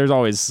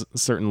always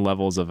certain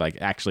levels of like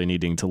actually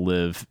needing to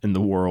live in the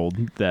world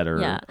that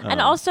are.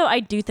 And also I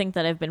do think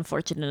that I've been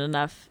fortunate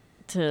enough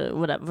to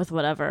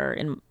whatever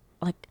in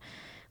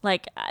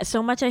like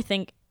so much I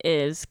think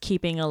is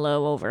keeping a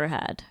low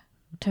overhead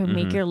to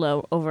make your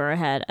low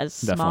overhead as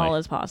small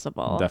as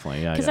possible.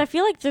 Definitely, yeah. Because I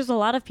feel like there's a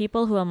lot of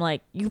people who I'm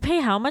like, you pay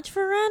how much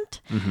for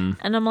rent?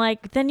 And I'm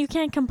like, then you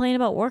can't complain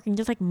about working.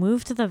 Just like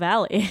move to the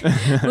valley,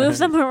 move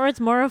somewhere where it's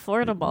more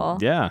affordable.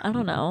 Yeah, I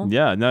don't know.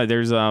 Yeah, no,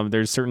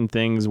 there's certain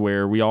things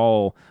where we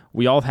all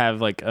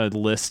have like a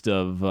list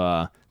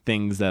of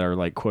things that are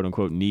like quote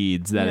unquote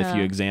needs that if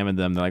you examine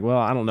them, they're like, well,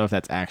 I don't know if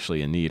that's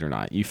actually a need or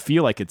not. You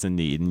feel like it's a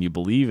need and you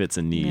believe it's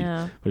a need,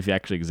 but if you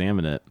actually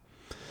examine it,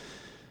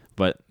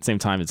 but at the same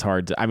time, it's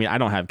hard to. I mean, I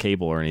don't have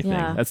cable or anything.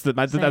 Yeah, that's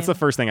the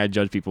first thing I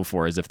judge people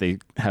for, is if they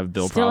have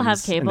bill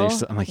problems. Still have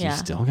cable? I'm like, you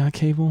still got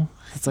cable?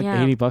 It's like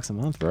 $80 a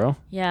month, bro.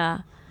 Yeah.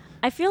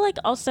 I feel like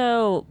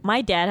also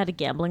my dad had a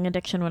gambling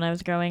addiction when I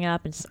was growing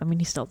up, and I mean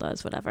he still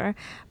does, whatever.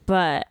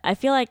 But I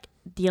feel like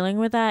dealing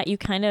with that, you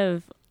kind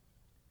of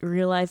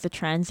realize the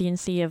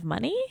transiency of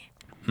money.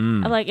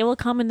 I'm like, it will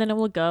come and then it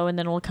will go, and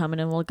then it will come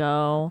and it will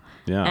go.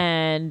 Yeah.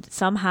 And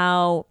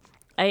somehow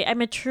I'm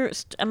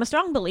a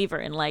strong believer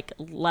in like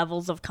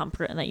levels of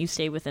comfort and that you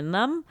stay within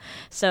them.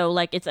 So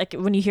like it's like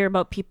when you hear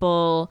about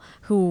people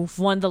who've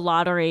won the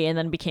lottery and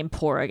then became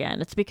poor again,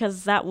 it's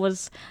because that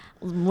was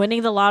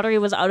winning the lottery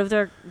was out of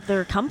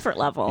their comfort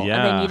level, and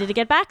they needed to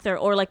get back there.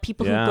 Or like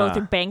people who go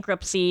through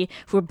bankruptcy,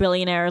 who are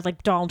billionaires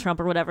like Donald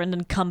Trump or whatever, and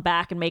then come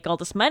back and make all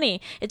this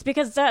money. It's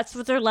because that's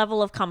with their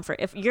level of comfort.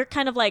 If you're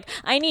kind of like,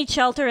 I need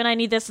shelter and I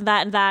need this and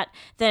that,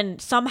 then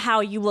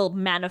somehow you will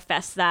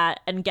manifest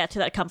that and get to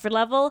that comfort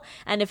level.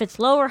 And if it's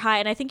low or high,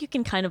 and I think you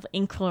can kind of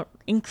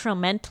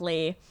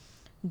incrementally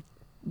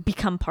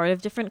become part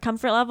of different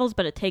comfort levels,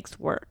 but it takes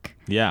work.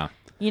 Yeah.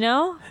 You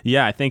know?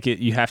 Yeah, I think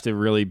you have to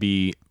really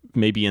be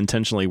maybe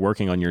intentionally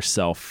working on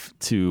yourself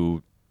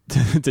to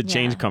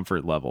change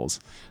comfort levels.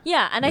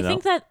 Yeah, and I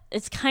think that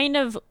it's kind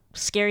of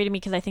scary to me,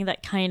 because I think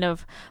that kind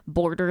of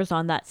borders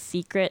on that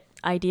secret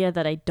idea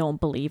that I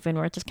don't believe in,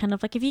 where it's just kind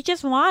of like, if you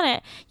just want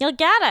it, you'll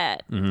get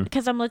it.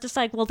 Because I'm just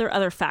like, well, there are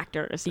other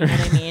factors, you know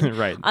what I mean?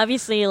 Right.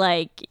 Obviously,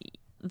 like,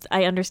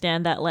 I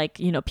understand that, like,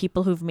 you know,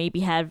 people who've maybe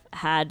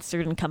had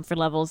certain comfort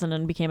levels and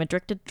then became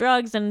addicted to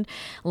drugs and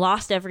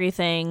lost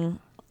everything,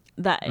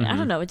 that I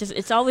don't know,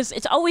 it's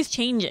always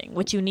changing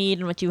what you need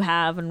and what you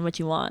have and what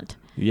you want.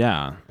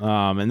 Yeah.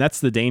 And that's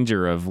the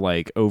danger of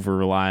like over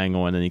relying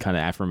on any kind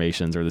of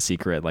affirmations, or the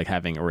secret, like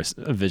having or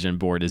a vision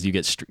board, is you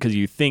get because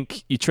you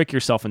trick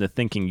yourself into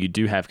thinking you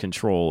do have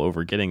control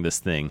over getting this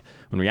thing,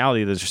 when in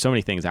reality there's so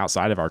many things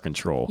outside of our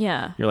control.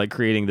 Yeah. You're like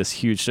creating this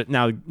huge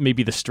now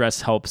maybe the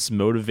stress helps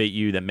motivate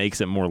you, that makes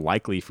it more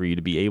likely for you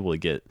to be able to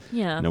get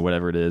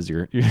whatever it is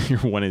you're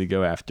wanting to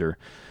go after.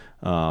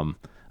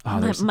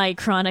 My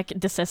chronic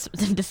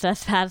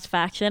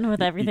dissatisfaction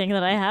with everything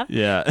that I have.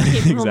 Yeah,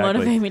 People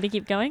motivate me to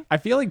keep going. I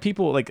feel like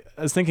people, like,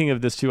 I was thinking of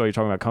this too while you're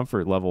talking about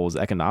comfort levels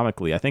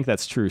economically. I think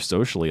that's true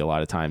socially a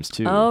lot of times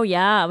too. Oh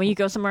yeah, when you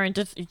go somewhere and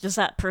just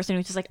that person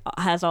who just like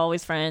has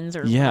always friends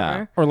or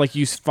whatever. Or like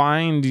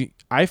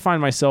I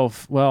find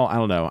myself, well, I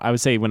don't know. I would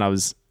say when I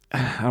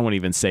won't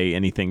even say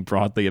anything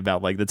broadly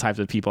about like the types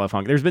of people I've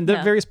hung. There's been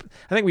various.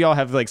 I think we all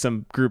have like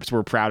some groups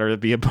we're prouder to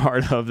be a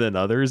part of than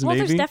others. Well,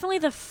 maybe there's definitely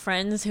the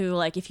friends who,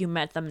 like, if you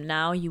met them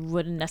now, you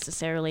wouldn't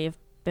necessarily have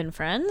been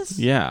friends.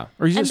 Yeah.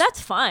 And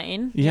that's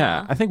fine.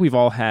 Yeah. I think we've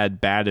all had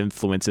bad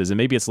influences, and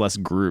maybe it's less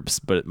groups,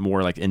 but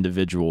more like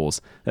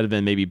individuals that have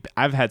been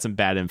I've had some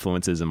bad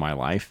influences in my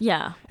life.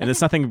 Yeah. And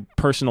it's nothing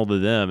personal to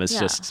them. It's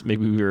just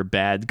maybe we were a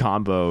bad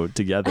combo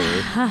together.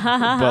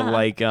 But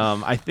like,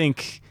 I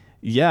think,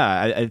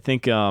 I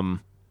think,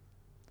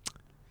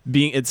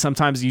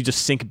 sometimes you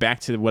just sink back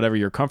to whatever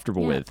you're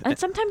comfortable with. And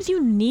sometimes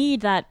you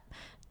need that,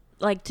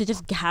 like, to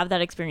just have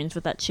that experience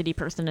with that shitty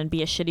person and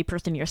be a shitty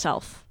person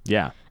yourself.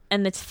 Yeah.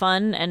 And it's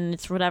fun and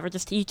it's whatever.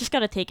 You just got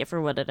to take it for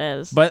what it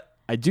is. But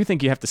I do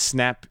think you have to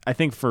snap. I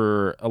think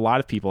for a lot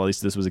of people, at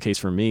least this was the case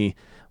for me,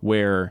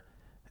 where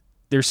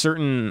there's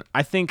certain,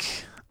 I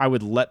think I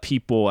would let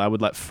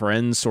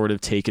friends sort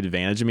of take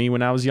advantage of me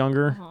when I was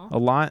younger a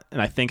lot.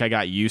 And I think I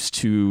got used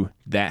to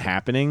that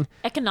happening.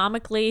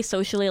 Economically,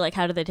 socially, like,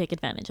 how do they take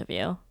advantage of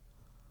you?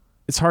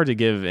 It's hard to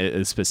give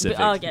a specific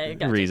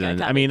reason.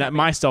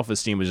 My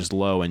self-esteem was just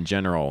low in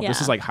general. Yeah. This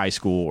is like high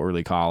school,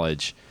 early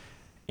college.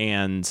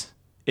 And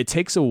it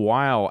takes a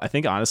while. I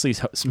think, honestly,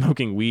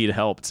 smoking weed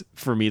helped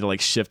for me to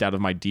like shift out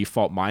of my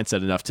default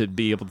mindset enough to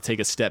be able to take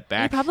a step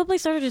back. You probably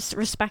started just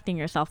respecting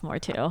yourself more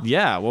too.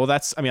 Yeah. Well,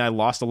 I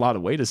lost a lot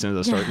of weight as soon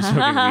as I started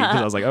smoking weed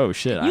because I was like, oh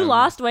shit. You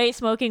lost weight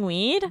smoking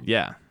weed?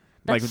 Yeah.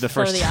 That's like the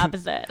first the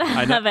opposite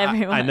of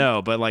everyone. I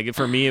know, but like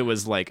for me, it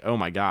was like, oh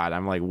my God,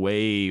 I'm like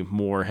way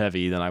more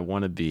heavy than I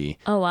want to be.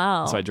 Oh,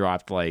 wow. So I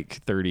dropped like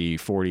 30,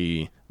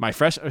 40.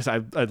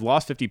 I'd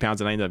lost 50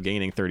 pounds and I ended up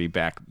gaining 30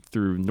 back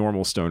through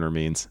normal stoner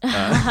means.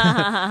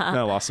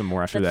 I lost some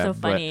more after that. That's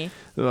so funny.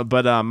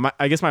 But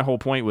I guess my whole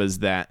point was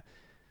that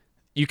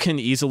you can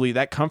easily,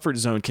 that comfort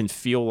zone can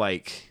feel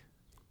like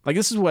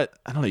this is what,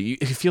 I don't know,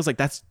 it feels like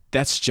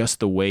that's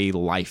just the way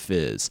life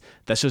is.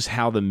 That's just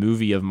how the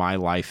movie of my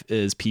life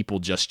is. People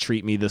just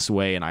treat me this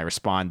way and I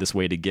respond this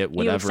way to get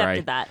whatever you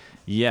accepted that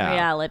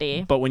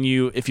reality. But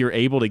if you're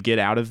able to get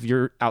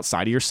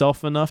outside of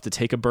yourself enough to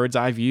take a bird's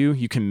eye view,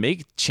 you can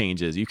make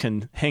changes. You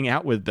can hang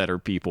out with better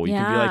people. You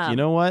can be like, you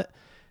know what?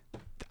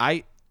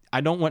 I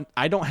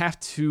don't have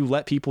to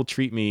let people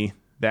treat me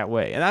that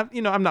way. And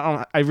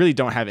I really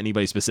don't have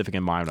anybody specific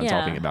in mind when I'm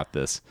talking about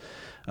this.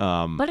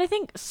 But I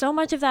think so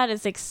much of that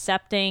is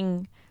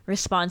accepting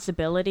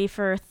responsibility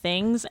for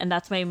things, and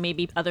that's why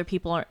maybe other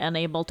people are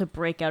unable to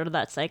break out of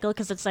that cycle,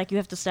 because it's like you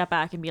have to step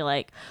back and be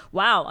like,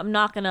 wow, I'm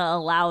not going to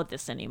allow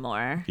this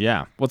anymore.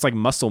 Yeah. Well, it's like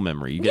muscle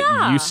memory. You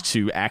get used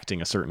to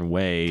acting a certain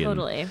way.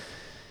 Totally.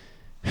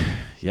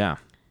 Yeah.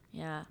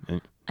 Yeah.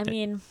 I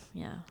mean,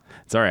 yeah.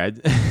 It's all right.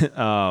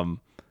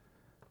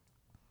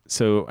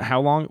 So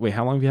how long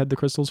have you had the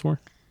crystals for?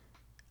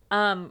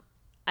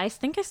 I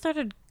think I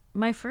started,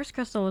 my first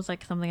crystal was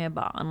like something I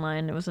bought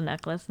online. It was a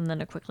necklace, and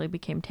then it quickly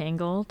became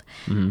tangled.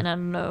 Mm-hmm. And I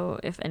don't know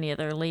if any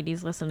other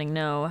ladies listening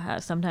know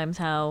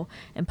how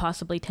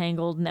impossibly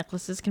tangled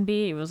necklaces can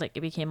be. It was like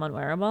it became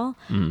unwearable.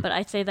 Mm-hmm. But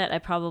I'd say that I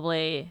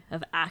probably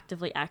have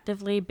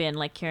actively been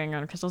like carrying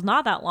around crystals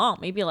not that long,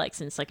 maybe like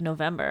since like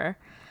November.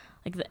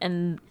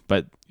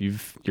 But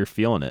you're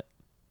feeling it.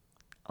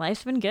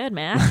 Life's been good,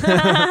 man.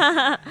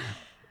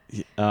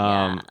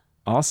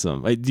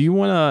 Awesome. Wait, do you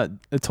want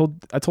to?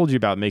 I told you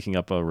about making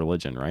up a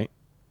religion, right?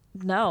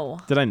 No.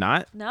 Did I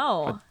not?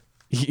 No.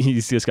 You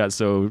just got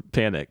so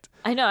panicked.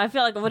 I know. I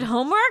feel like with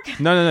homework.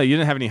 No. You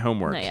didn't have any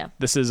homework. No, yeah.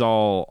 This is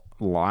all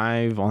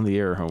live on the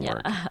air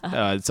homework.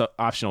 Yeah. It's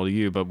optional to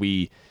you, but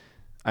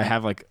I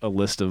have like a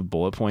list of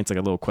bullet points, like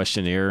a little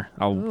questionnaire.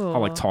 I'll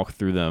like talk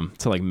through them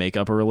to like make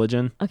up a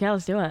religion. Okay,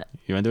 let's do it.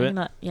 You want to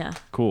do it? Yeah.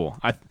 Cool.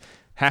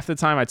 Half the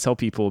time I tell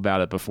people about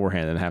it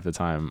beforehand, and half the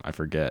time I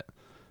forget.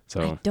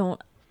 So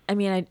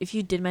if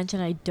you did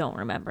mention, I don't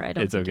remember.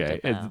 It's okay.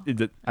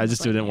 I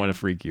just didn't want to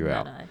freak you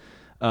out.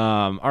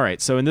 All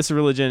right. So in this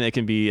religion, it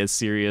can be as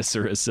serious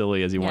or as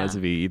silly as you want it to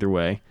be. Either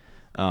way.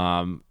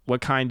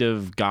 What kind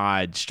of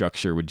God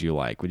structure would you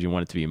like? Would you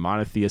want it to be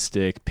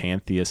monotheistic,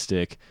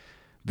 pantheistic,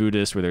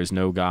 Buddhist, where there's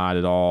no God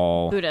at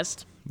all?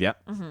 Buddhist.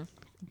 Yep. Mm-hmm.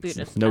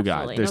 Buddhist. No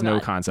God. There's no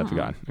concept of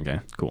God. Okay.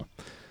 Cool.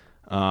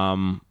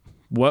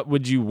 What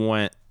would you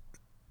want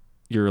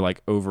your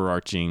like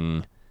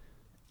overarching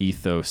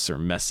ethos or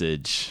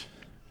message,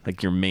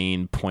 like your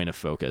main point of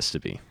focus to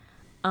be?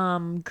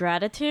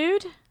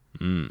 Gratitude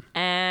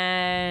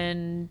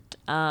and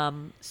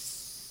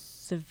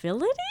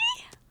civility.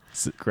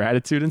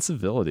 Gratitude and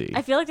civility.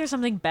 I feel like there's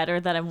something better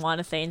that I want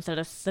to say instead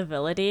of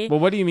civility. Well,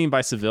 what do you mean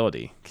by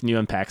civility? Can you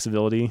unpack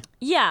civility?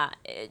 Yeah,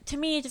 to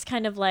me, it's just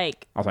kind of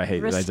like I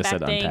just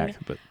said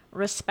unpack, but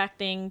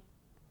respecting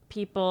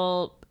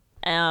people.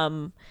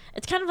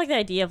 It's kind of like the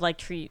idea of like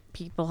treat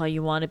people how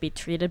you want to be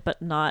treated,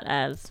 but not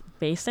as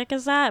basic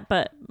as that,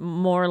 but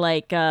more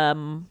like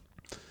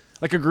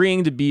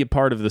agreeing to be a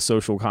part of the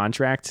social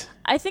contract.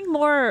 I think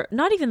more,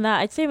 not even that.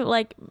 I'd say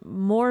like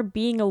more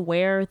being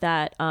aware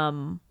that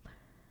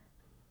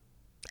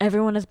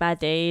everyone has bad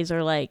days,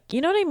 or like,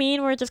 you know what I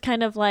mean? Where just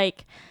kind of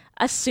like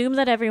assume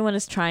that everyone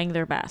is trying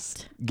their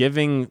best.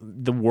 Giving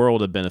the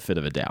world a benefit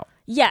of a doubt.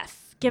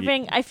 Yes.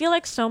 giving. I feel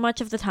like so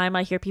much of the time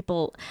I hear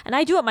people, and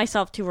I do it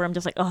myself too, where I'm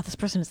just like, oh, this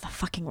person is the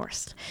fucking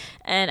worst.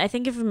 And I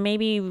think if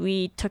maybe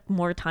we took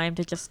more time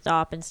to just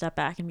stop and step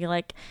back and be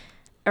like,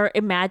 or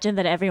imagine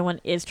that everyone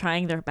is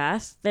trying their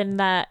best, then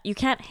that you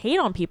can't hate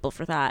on people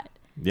for that.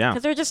 Yeah.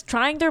 Because they're just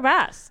trying their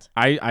best.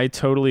 I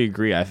totally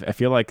agree. I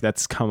feel like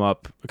that's come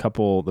up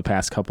the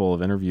past couple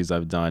of interviews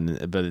I've done,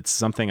 but it's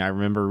something I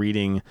remember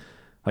reading,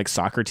 like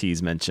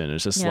Socrates mentioned.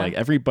 It's just like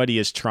everybody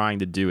is trying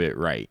to do it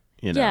right.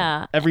 You know,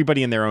 Yeah.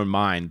 Everybody in their own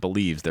mind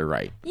believes they're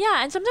right.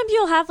 Yeah, and sometimes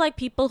you'll have like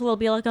people who will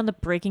be like on the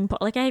breaking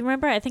point. Like I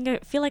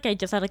feel like I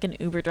just had like an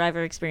Uber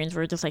driver experience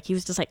where just like he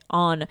was like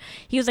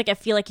I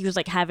feel like he was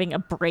like having a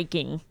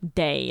breaking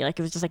day. Like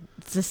it was just like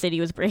the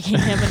city was breaking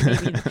him and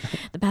maybe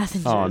the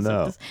passengers. Oh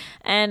no!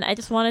 And I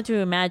just wanted to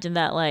imagine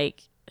that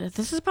like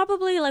this is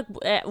probably like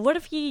what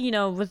if he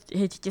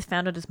he just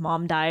found out his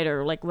mom died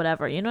or like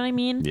whatever. You know what I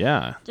mean?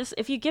 Yeah. Just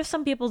if you give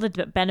some people the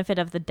benefit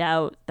of the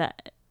doubt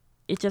that.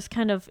 It just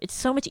kind of, it's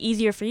so much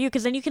easier for you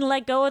because then you can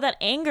let go of that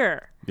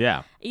anger.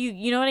 Yeah.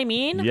 You know what I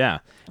mean? Yeah.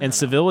 And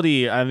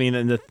civility, I mean,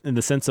 in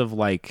the sense of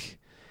like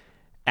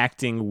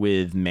acting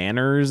with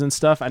manners and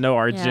stuff. I know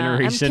our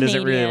generation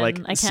isn't really like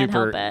I can't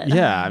super. help it.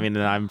 Yeah. I mean,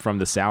 I'm from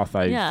the South.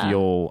 I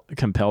feel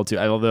compelled to,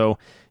 although,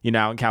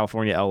 out in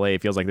California, LA,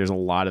 it feels like there's a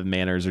lot of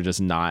manners are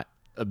just not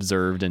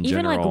observed in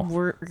even general.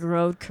 Like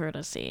road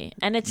courtesy,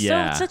 and it's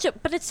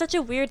it's such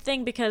a weird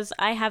thing because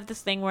I have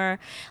this thing where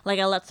like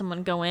I let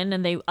someone go in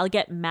and I'll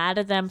get mad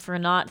at them for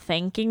not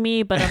thanking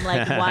me, but I'm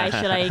like, why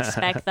should I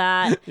expect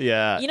that?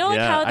 Yeah, like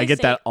how I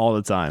get that all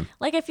the time.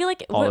 Like I feel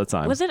like all the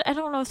time. Was it? I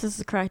don't know if this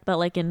is correct, but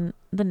like in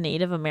the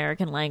Native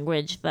American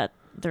language, that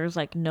there's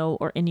like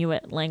or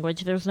Inuit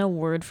language, there's no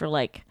word for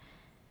like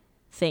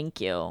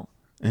thank you.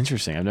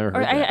 Interesting. I've never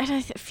heard that.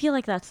 I feel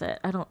like that's it.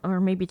 Or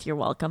maybe it's you're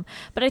welcome.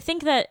 But I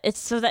think that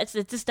it's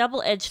this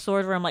double-edged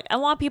sword where I'm like, I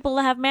want people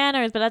to have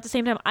manners, but at the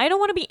same time, I don't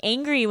want to be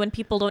angry when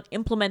people don't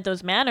implement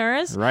those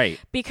manners. Right.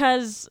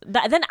 Because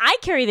then I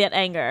carry that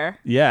anger.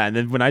 Yeah, and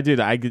then when I do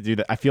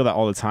that, I feel that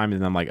all the time,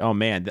 and I'm like, oh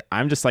man,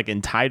 I'm just like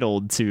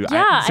entitled to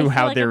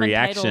how like their I'm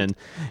reaction.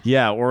 Entitled.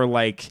 Yeah, or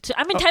like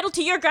I'm entitled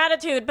to your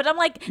gratitude, but I'm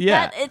like,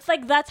 it's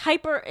like that's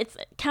it's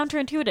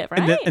counterintuitive,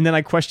 right? And then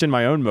I question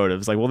my own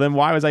motives. Like, well, then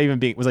why was I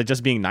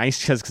just being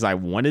nice because I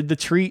wanted the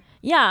treat?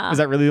 Yeah. Is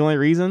that really the only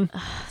reason?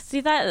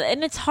 See that,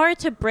 and it's hard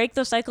to break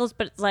those cycles,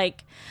 but it's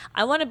like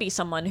I want to be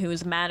someone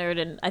who's mannered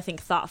and I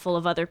think thoughtful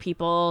of other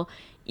people,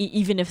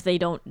 even if they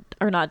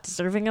are not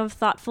deserving of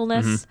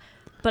thoughtfulness. Mm-hmm.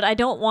 But I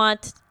don't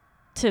want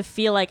to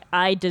feel like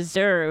I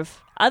deserve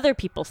other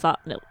people's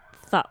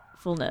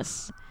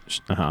thoughtfulness.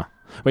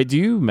 Wait, do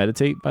you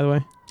meditate, by the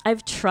way?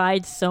 I've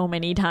tried so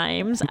many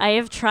times. I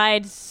have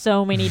tried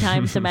so many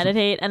times to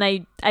meditate, and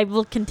I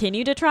will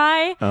continue to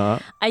try.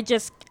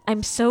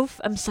 I'm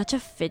such a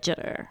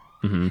fidgeter.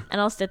 Mm-hmm. And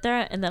I'll sit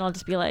there and then I'll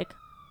just be like,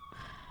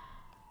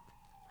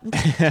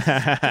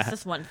 just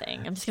this one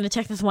thing. I'm just going to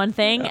check this one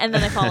thing. And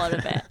then I fall out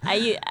of it.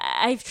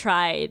 I've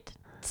tried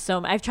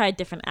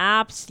different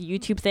apps,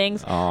 YouTube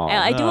things.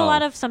 I do a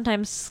lot of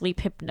sometimes sleep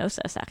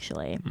hypnosis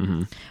actually,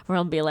 where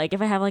I'll be like,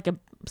 if I have like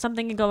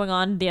something going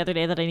on the other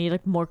day that I need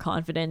like more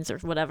confidence or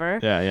whatever.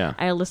 Yeah.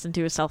 I'll listen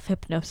to a self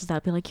hypnosis. I'll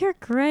be like, you're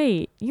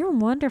great. You're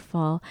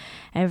wonderful.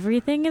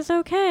 Everything is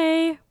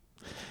okay.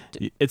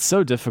 It's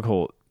so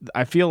difficult.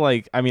 I feel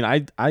like, I mean,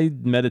 I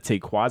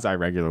meditate quasi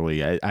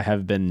regularly. I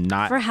have been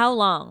not. For how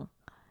long?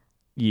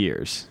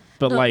 Years.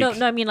 But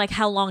no, I mean like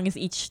how long is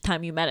each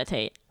time you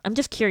meditate? I'm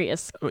just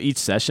curious. Each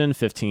session,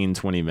 15,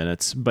 20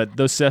 minutes. But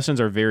those sessions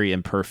are very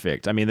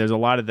imperfect. I mean, there's a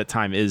lot of the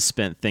time is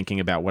spent thinking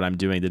about what I'm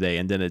doing today.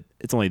 And then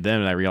it's only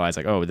then I realize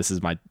like, oh, that's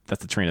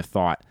the train of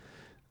thought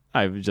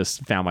I've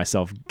just found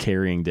myself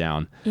carrying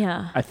down.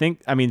 Yeah.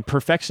 I mean,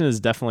 perfection is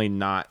definitely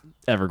not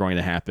ever going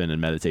to happen in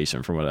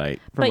meditation from what I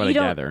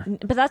gather.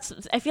 But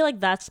I feel like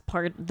that's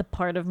the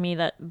part of me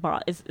that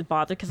is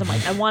bothered because I'm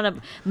like, I want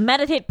to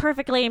meditate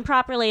perfectly and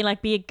properly and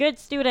like be a good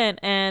student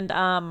and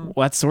well,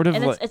 that's sort of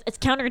it's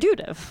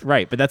counterintuitive.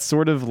 Right, but that's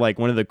sort of like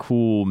one of the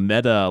cool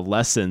meta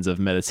lessons of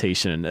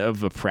meditation,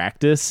 of a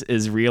practice,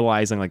 is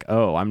realizing like,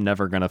 oh, I'm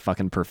never going to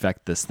fucking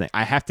perfect this thing.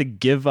 I have to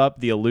give up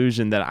the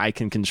illusion that I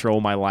can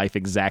control my life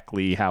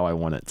exactly how I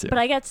want it to. But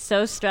I get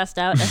so stressed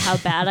out at how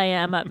bad I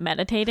am at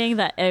meditating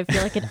that I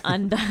feel like it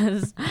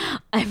undoes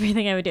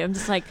everything I would do. I'm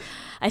just like,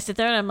 I sit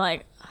there and I'm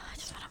like, oh, I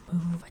just want to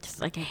move.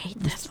 I hate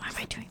this. Why am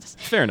I doing this?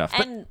 Fair enough.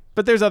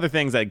 But there's other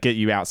things that get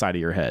you outside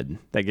of your head,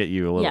 that get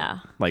you a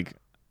little, like,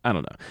 I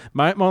don't know.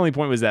 My only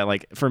point was that,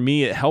 like, for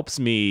me, it helps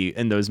me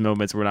in those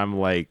moments when I'm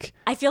like...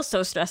 I feel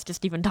so stressed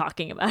just even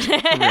talking about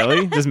it.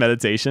 Really? Just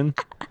meditation?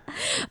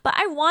 But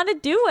I want to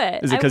do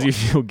it. Is it because you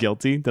feel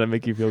guilty? Did I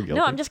make you feel guilty?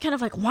 No, I'm just kind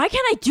of like, why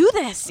can't I do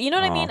this? You know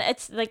what I mean?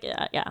 It's like,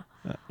 yeah.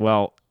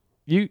 Well,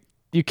 you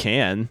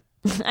can.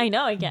 I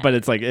know I can. But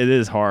it's like, it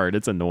is hard.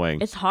 It's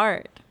annoying. It's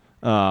hard.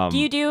 Do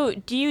you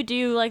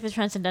do like the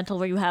transcendental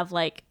where you have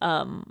like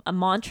a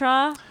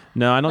mantra?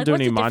 No, I don't do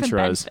any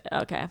mantras.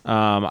 Okay.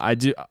 I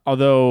do,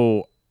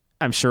 although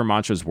I'm sure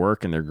mantras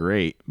work and they're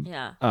great.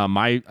 Yeah.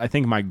 I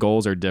think my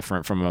goals are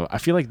different I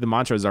feel like the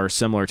mantras are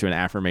similar to an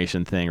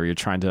affirmation thing where you're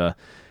trying to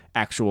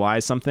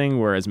actualize something,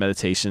 whereas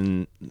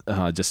meditation,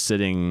 just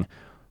sitting,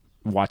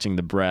 watching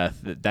the breath,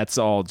 that's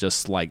all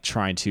just like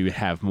trying to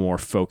have more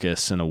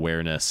focus and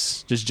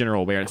awareness, just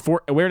general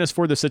awareness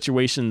for the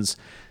situations,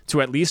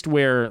 to at least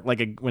where like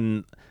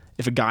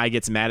if a guy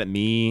gets mad at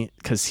me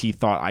because he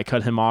thought I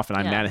cut him off and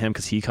I'm mad at him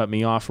because he cut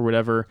me off or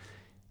whatever,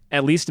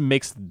 at least it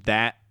makes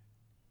that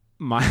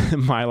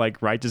my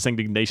like righteous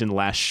indignation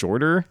last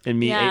shorter, and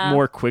me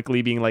more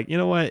quickly being like, you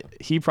know what,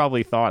 he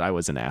probably thought I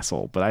was an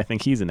asshole, but I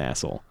think he's an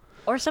asshole.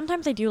 Or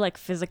sometimes I do like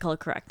physical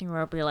correcting where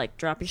I'll be like,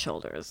 drop your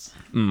shoulders.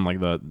 And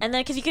then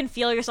because you can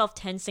feel yourself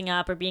tensing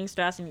up or being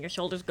stressed and your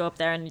shoulders go up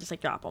there and you just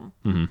like drop them.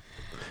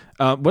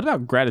 Mm-hmm. What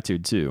about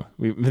gratitude too?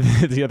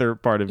 The other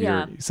part of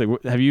your... So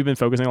have you been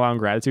focusing a lot on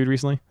gratitude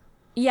recently?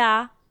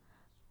 Yeah.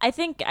 I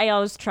think I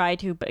always try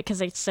to, but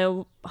because it's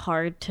so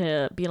hard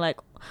to be like,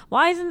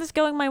 why isn't this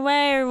going my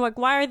way? Or like,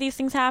 why are these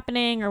things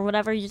happening? Or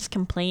whatever, you're just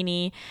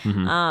complainy.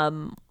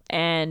 Mm-hmm.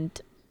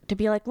 And to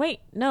be like,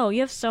 wait, no, you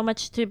have so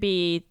much to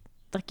be...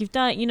 like you've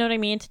done, you know what I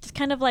mean? To just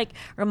kind of like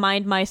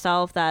remind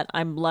myself that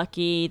I'm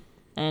lucky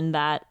and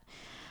that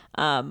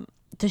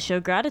to show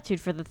gratitude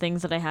for the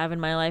things that I have in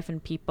my life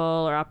and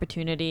people or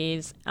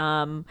opportunities,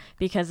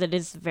 because it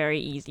is very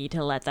easy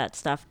to let that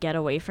stuff get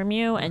away from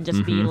you and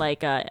just be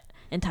like a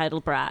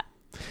entitled brat.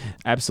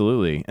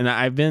 Absolutely. And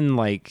I've been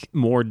like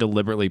more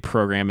deliberately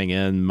programming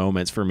in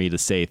moments for me to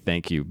say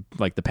thank you,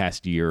 like the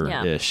past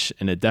year-ish.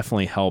 And it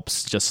definitely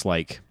helps just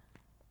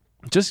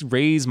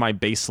raise my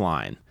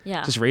baseline.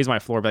 Yeah. Just raise my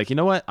floor. Be like, you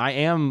know what? I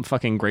am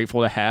fucking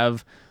grateful to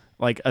have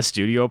like a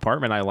studio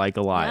apartment I like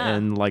a lot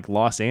in like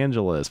Los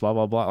Angeles, blah,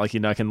 blah, blah. Like, you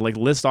know, I can like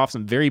list off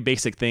some very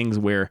basic things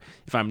where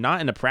if I'm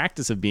not in the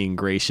practice of being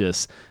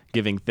gracious,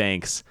 giving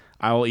thanks,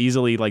 I will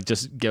easily like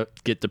just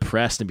get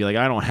depressed and be like,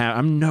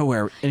 I'm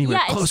nowhere anywhere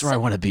close where I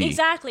want to be.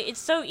 Exactly.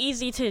 It's so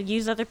easy to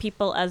use other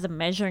people as a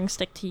measuring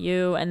stick to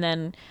you and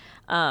then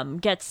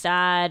get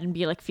sad and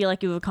be like, feel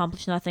like you've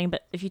accomplished nothing.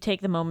 But if you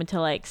take the moment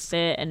to like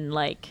sit and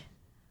like,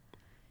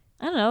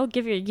 I don't know,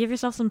 give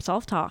yourself some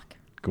self-talk.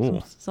 Cool.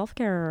 Some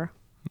self-care.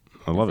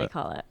 I love it. They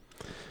call it.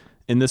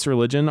 In this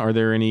religion, are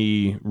there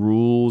any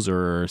rules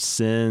or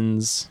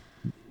sins,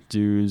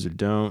 do's or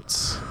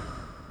don'ts?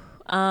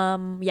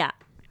 Yeah.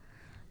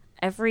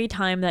 Every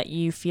time that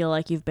you feel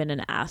like you've been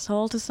an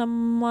asshole to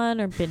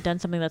someone or done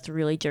something that's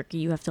really jerky,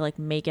 you have to like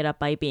make it up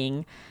by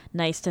being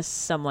nice to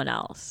someone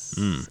else,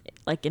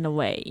 like in a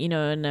way, you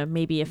know, in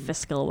maybe a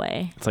fiscal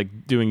way. It's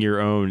like doing your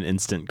own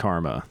instant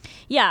karma.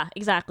 Yeah,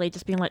 exactly.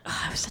 Just being like,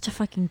 oh, I was such a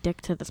fucking dick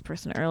to this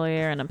person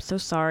earlier, and I'm so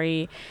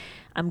sorry.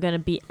 I'm gonna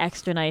be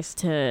extra nice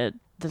to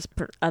this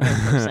other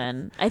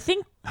person. I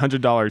think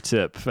 $100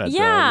 tip at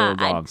Little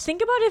Bob's.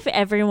 Think about if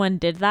everyone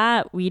did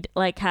that, we'd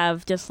like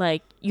have just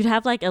like you'd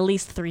have like at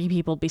least 3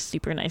 people be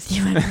super nice to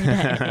you every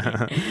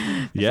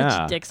day.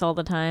 Yeah, dicks all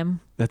the time.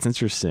 That's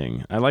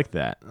interesting. I like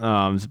that.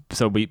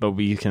 But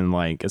we can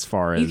like, as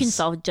far as you can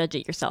self-judge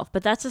it yourself,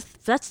 but that's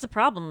the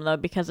problem though,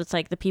 because it's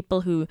like the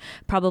people who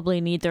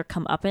probably need their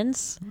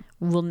comeuppance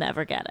will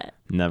never get it.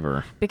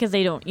 Never, because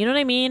they don't. You know what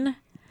I mean?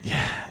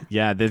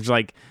 Yeah. There's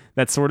like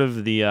that's sort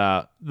of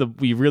the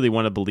we really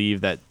want to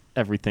believe that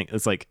everything.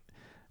 It's like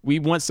we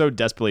want so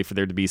desperately for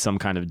there to be some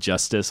kind of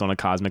justice on a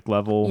cosmic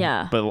level.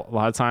 Yeah. But a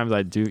lot of times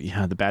I do.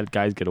 Yeah, the bad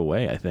guys get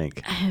away, I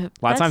think. A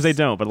lot of times they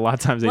don't, but a lot of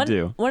times they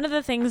do. One of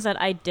the things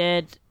that I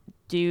did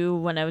do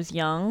when I was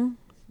young,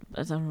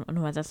 I don't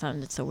know why that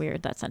sounded so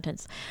weird, that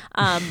sentence.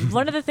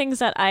 One of the things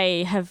that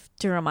I have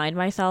to remind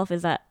myself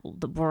is that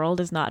the world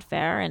is not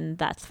fair, and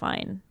that's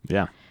fine.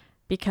 Yeah.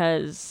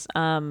 Because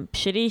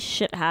shitty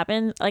shit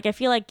happens. Like, I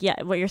feel like,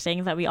 what you're saying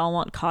is that we all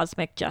want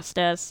cosmic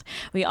justice.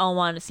 We all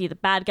want to see the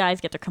bad guys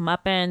get their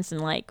comeuppance,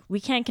 and like, we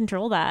can't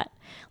control that.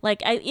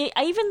 Like, I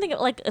even think,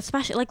 like,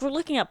 especially, like, we're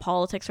looking at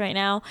politics right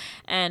now,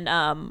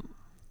 and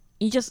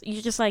you're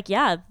just like,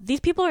 these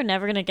people are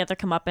never gonna get their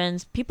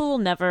comeuppance. People will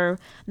never.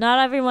 Not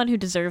everyone who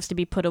deserves to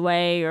be put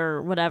away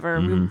or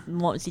whatever. We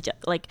won't see.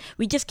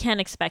 We just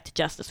can't expect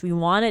justice. We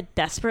want it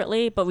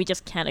desperately, but we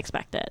just can't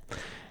expect it.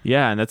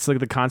 Yeah, and that's like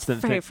the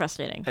constant. Very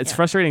frustrating. It's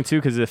frustrating too,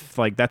 because if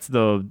like that's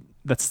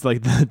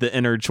like the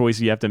inner choice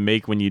you have to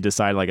make when you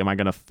decide, like, am I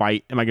going to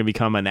fight? Am I going to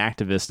become an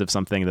activist of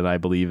something that I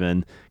believe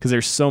in? Because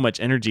there's so much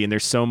energy and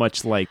there's so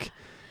much like.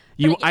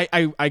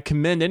 I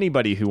commend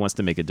anybody who wants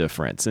to make a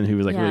difference and who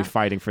is like really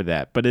fighting for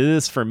that. But it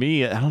is, for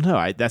me, I don't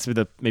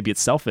know. Maybe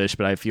it's selfish,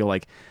 but I feel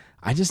like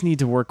I just need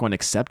to work on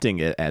accepting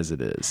it as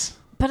it is.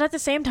 But at the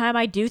same time,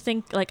 I do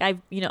think like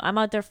I'm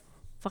out there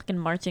fucking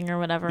marching or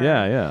whatever.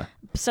 Yeah.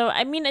 So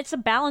I mean, it's a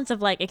balance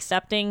of like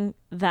accepting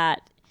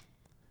that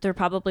there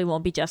probably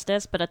won't be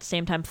justice, but at the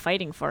same time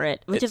fighting for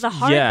it, which is a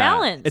hard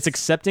balance. It's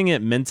accepting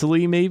it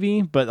mentally,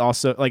 maybe, but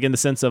also like in the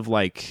sense of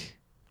like.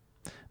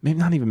 Maybe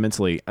not even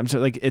mentally. I'm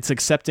sorry, like it's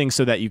accepting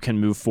so that you can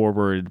move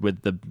forward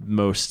with the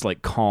most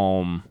like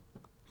calm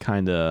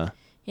kind of.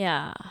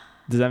 Yeah.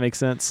 Does that make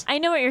sense? I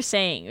know what you're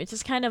saying. It's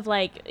just kind of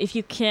like if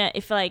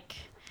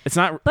It's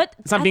not But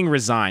it's not being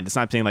resigned. It's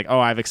not being like, oh,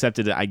 I've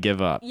accepted it, I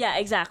give up. Yeah,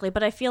 exactly.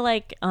 But I feel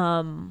like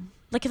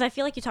because I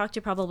feel like you talk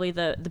to probably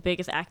the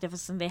biggest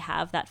activists, and they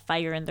have that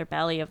fire in their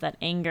belly of that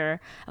anger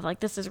of like,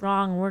 this is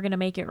wrong, we're gonna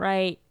make it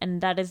right,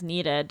 and that is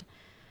needed.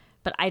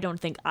 But I don't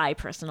think I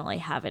personally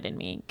have it in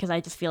me, because I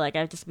just feel like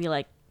I'd just be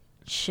like,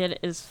 shit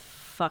is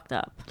fucked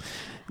up.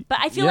 But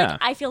I feel like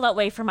I feel that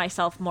way for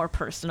myself more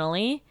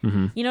personally.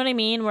 Mm-hmm. You know what I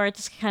mean? Where it's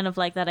just kind of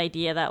like that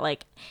idea that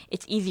like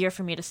it's easier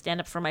for me to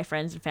stand up for my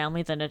friends and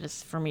family than it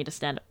is for me to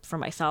stand up for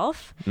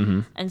myself.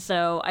 Mm-hmm. And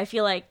so I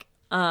feel like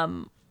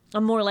I'm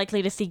more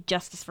likely to seek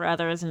justice for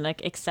others and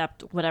like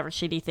accept whatever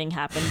shitty thing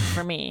happens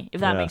for me,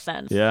 if that makes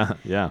sense. Yeah,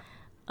 yeah.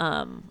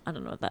 I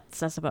don't know what that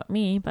says about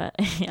me, but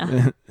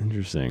yeah.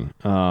 Interesting.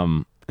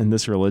 In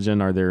this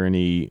religion, are there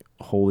any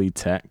holy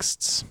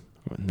texts?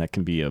 That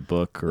can be a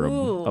book or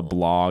a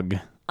blog.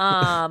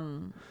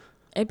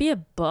 It'd be a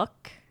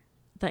book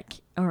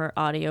or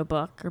audio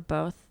book or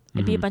both.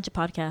 It'd be a bunch of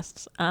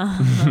podcasts.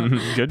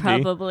 Could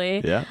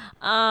probably. Be. Yeah.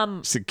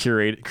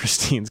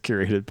 Christine's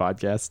curated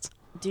podcasts.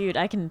 Dude,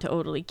 I can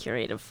totally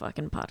curate a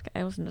fucking podcast.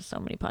 I listen to so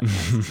many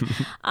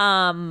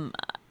podcasts.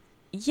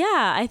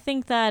 Yeah, I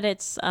think that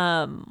it's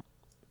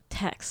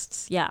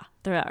texts. Yeah,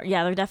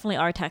 there definitely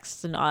are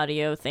texts and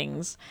audio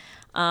things.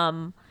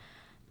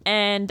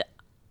 And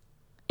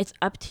it's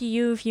up to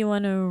you if you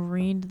want to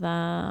read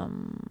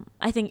them.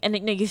 I think,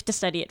 and no, you have to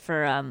study it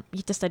for, you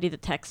have to study the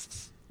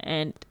texts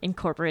and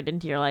incorporate it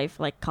into your life,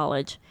 like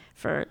college,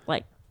 for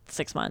like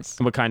 6 months.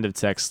 What kind of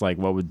texts, like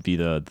what would be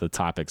the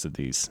topics of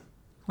these?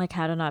 Like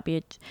how to not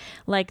be,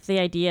 like the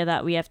idea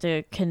that we have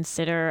to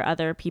consider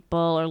other people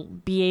or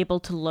be able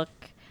to look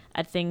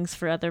at things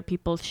for other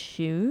people's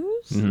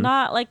shoes. Mm-hmm.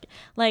 Not like,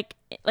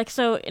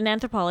 so in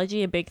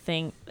anthropology, a big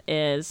thing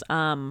is,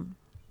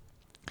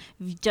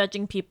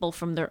 judging people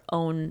from their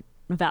own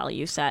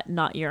value set,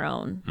 not your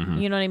own. Mm-hmm.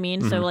 You know what I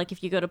mean? Mm-hmm. So like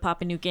if you go to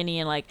Papua New Guinea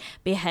and like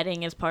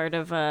beheading is part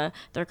of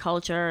their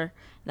culture,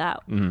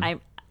 that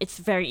it's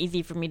very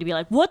easy for me to be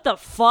like, what the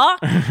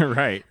fuck?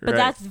 Right. But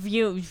that's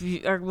view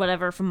or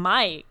whatever from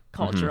my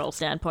cultural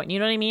standpoint. You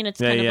know what I mean? It's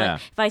kind of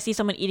like if I see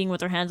someone eating with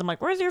their hands, I'm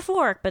like, where's your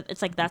fork? But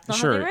it's like, that's not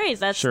how they raise.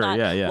 That's not,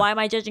 why am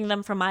I judging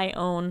them for my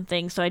own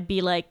thing? So I'd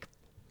be like,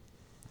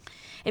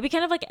 it'd be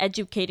kind of like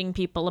educating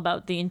people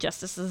about the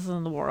injustices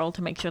in the world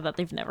to make sure that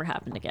they've never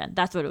happened again.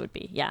 That's what it would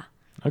be. Yeah.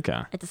 Okay.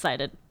 I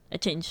decided a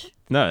change.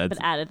 No, but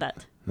added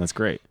that. That's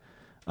great.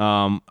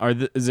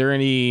 Is there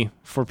any,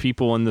 for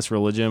people in this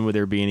religion, would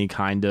there be any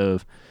kind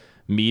of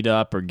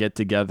meetup or get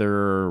together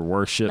or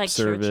worship like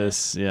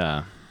service? Churches.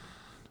 Yeah.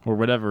 Or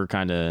whatever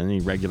kind of,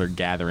 any regular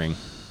gathering.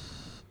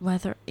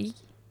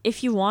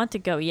 If you want to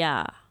go,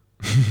 yeah.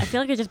 I feel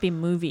like it'd just be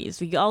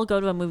movies. We all go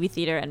to a movie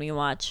theater and we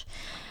watch.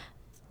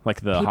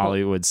 Like the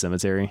Hollywood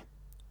Cemetery?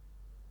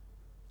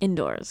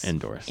 Indoors.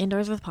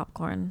 Indoors with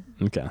popcorn.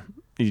 Okay.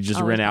 You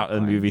just rent out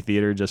a movie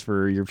theater just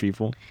for your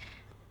people?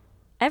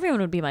 Everyone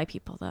would be my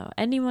people, though.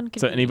 Anyone could.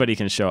 So anybody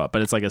can show up,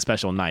 but it's like a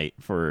special night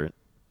for...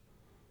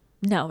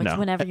 No, it's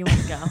whenever you want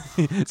to go.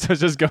 So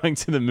it's just going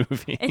to the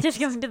movies. It's just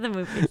going to the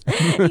movies.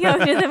 You go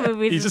to the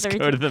movies. You just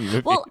go to the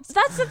movies. Well,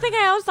 that's the thing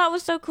I always thought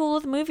was so cool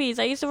with movies.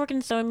 I used to work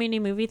in so many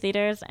movie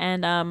theaters,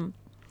 and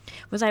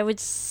I would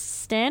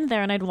stand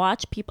there and I'd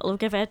watch people.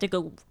 Like if I had to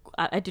go,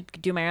 I did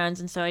do my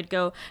runs, and so I'd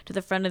go to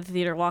the front of the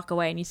theater, walk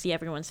away, and you see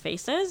everyone's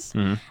faces.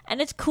 Mm-hmm.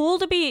 And it's cool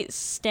to be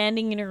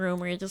standing in a room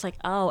where you're just like,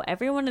 oh,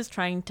 everyone is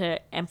trying to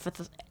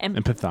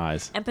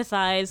empathize,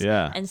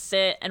 and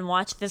sit and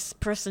watch this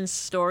person's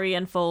story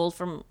unfold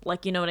from,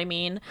 like, you know what I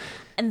mean?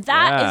 And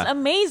that is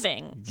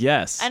amazing.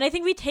 Yes. And I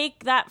think we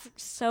take that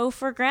so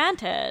for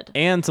granted.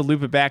 And to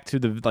loop it back to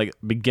the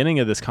beginning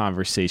of this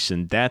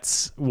conversation,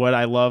 that's what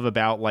I love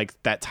about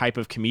like that type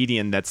of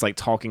comedian that's like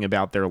talking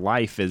about their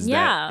life is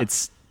that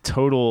it's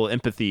total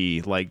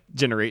empathy, like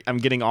I'm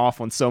getting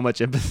off on so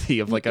much empathy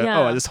of like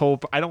this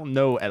whole, I don't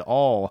know at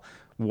all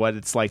what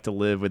it's like to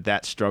live with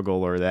that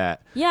struggle or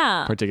that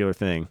particular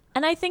thing.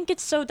 And I think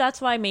it's so,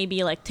 that's why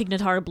maybe like Tig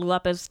Notaro blew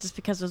up, is just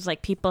because it was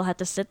like people had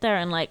to sit there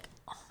and like,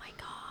 oh my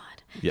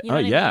god. Yeah. You know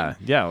I mean?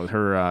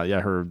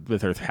 Her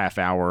with her half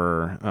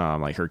hour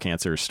like her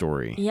cancer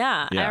story.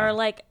 Or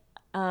like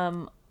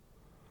sorry,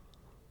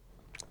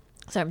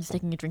 I'm just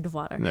taking a drink of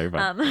water. No, you're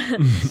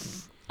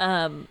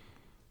fine.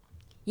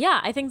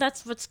 Yeah, I think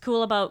that's what's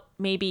cool about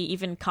maybe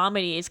even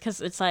comedy, is because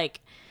it's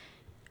like,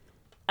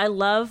 I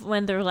love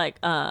when they're like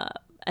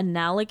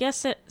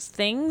analogous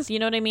things, you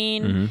know what I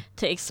mean?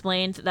 To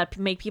explain that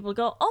make people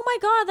go, oh my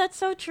god, that's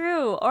so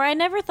true, or I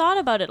never thought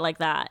about it like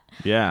that.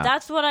 Yeah,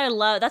 that's what I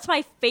love. That's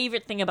my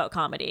favorite thing about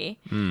comedy,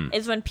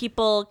 is when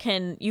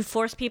you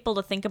force people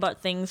to think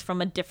about things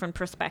from a different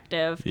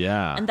perspective.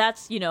 Yeah, and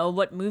that's, you know,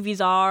 what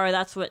movies are.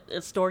 That's what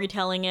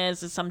storytelling is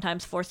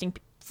sometimes forcing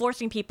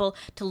people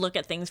to look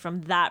at things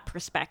from that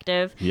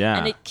perspective. Yeah.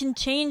 And it can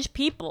change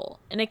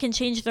people and it can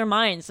change their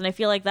minds. And I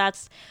feel like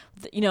that's,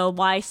 you know,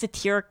 why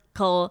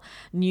satirical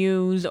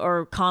news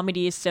or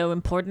comedy is so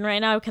important right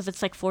now, because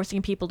it's like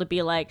forcing people to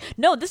be like,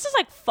 no, this is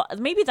like,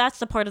 maybe that's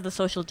the part of the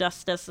social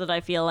justice that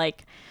I feel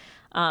like,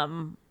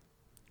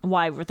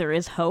 why there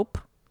is hope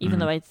even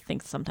though I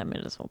think sometimes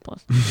it is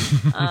hopeless.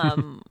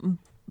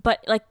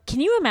 But like,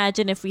 can you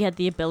imagine if we had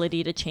the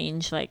ability to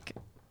change like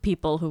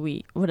people who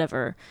we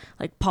whatever,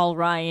 like Paul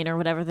Ryan or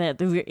whatever,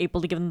 that we were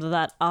able to give them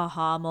that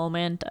aha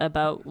moment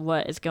about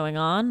what is going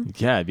on?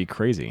 Yeah, it'd be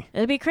crazy.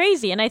 It'd be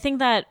crazy, and I think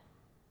that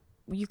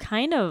you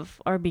kind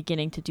of are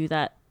beginning to do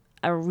that.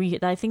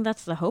 I think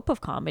that's the hope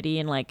of comedy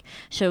and like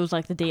shows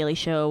like The Daily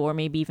Show or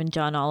maybe even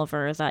John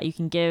Oliver, is that you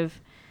can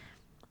give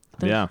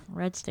the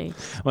red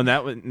states. Well,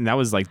 that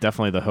was like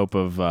definitely the hope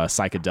of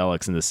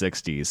psychedelics in the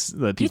 60s.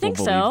 That people you think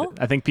believe so?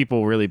 I think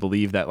people really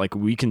believe that like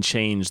we can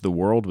change the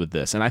world with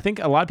this, and I think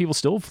a lot of people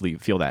still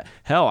feel that.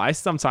 Hell, I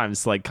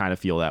sometimes like kind of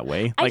feel that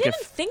way. I like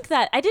didn't think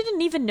that. I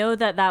didn't even know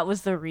that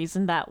was the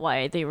reason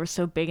why they were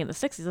so big in the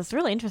 60s. That's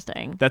really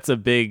interesting. that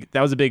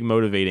was a big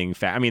motivating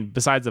fact. I mean,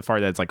 besides the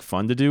part that it's like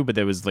fun to do, but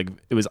it was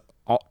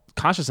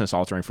consciousness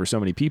altering for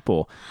so many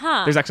people.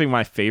 There's actually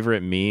my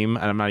favorite meme,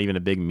 and I'm not even a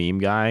big meme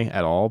guy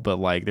at all, but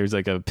like there's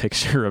like a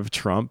picture of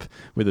Trump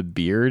with a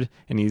beard,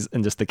 and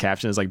just the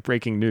caption is like,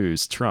 breaking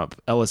news, Trump,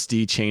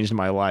 LSD changed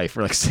my life,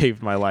 or like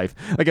saved my life.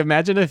 Like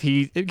imagine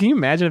can you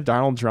imagine if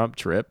Donald Trump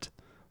tripped?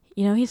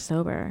 You know, he's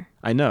sober.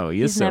 I know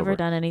he's sober. Never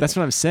done anything. That's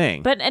what I'm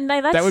saying. But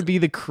that would be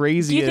the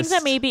craziest. Do you think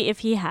that maybe if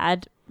he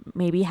had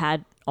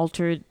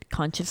altered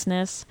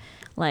consciousness,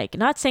 like,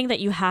 not saying that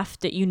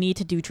you need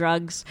to do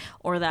drugs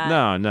or that,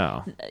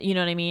 no, you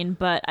know what I mean,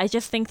 but I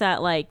just think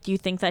that, like, do you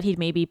think that he'd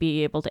maybe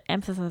be able to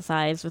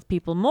empathize with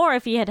people more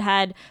if he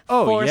had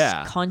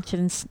forced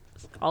conscience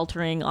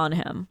altering on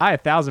him? I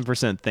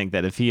 1,000% think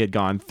that if he had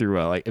gone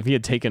through if he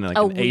had taken like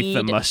an eighth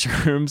of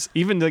mushrooms,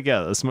 even like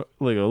a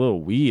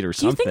little weed or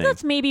something. Do you think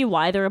that's maybe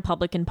why the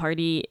Republican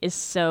Party is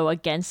so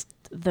against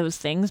those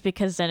things?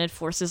 Because then it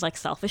forces like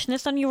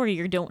selfishness on you, or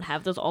you don't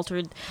have those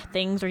altered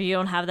things, or you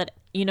don't have that,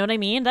 you know what I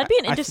mean? That'd be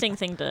an interesting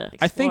thing to explore.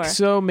 I think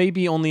so,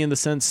 maybe only in the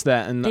sense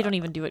that, and they don't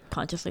even do it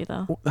consciously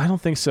though. I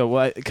don't think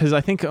so. Because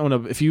I think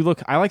if you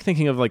look, I like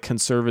thinking of like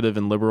conservative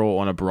and liberal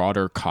on a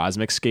broader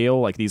cosmic scale.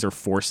 Like these are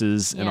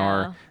forces in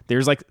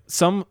there's like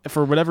some,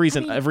 for whatever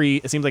reason,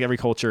 it seems like every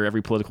culture,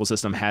 every political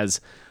system has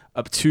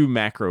up two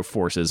macro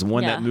forces,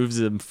 one that moves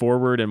them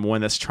forward and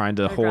one that's trying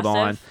to hold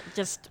on.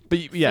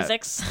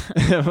 Physics.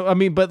 I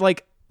mean, but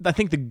like, I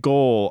think the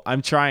goal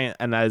I'm trying,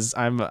 and as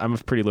I'm a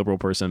pretty liberal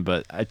person,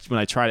 but when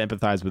I try to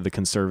empathize with the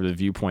conservative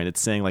viewpoint, it's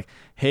saying like,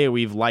 hey,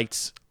 we've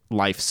liked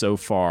life so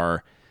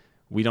far.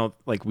 We don't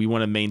we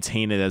want to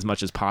maintain it as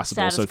much as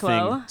possible. Status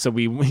quo.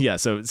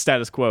 So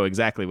status quo,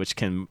 exactly, which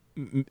I'm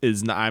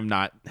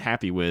not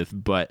happy with,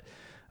 but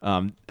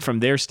from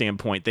their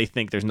standpoint, they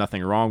think there's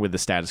nothing wrong with the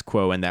status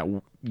quo, and that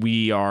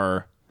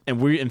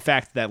in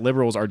fact, that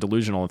liberals are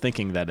delusional in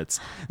thinking that it's,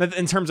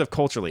 in terms of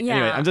culturally. Yeah.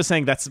 Anyway, I'm just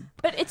saying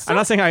I'm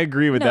not saying I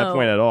agree with that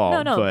point at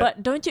all. No,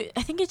 but don't you?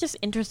 I think it's just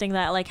interesting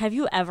that, like, have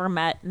you ever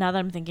met, now that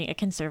I'm thinking, a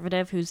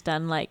conservative who's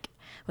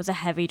was a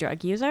heavy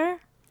drug user?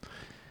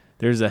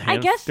 There's a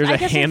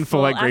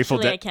handful at Grateful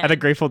Dead. At a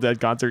Grateful Dead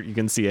concert, you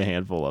can see a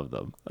handful of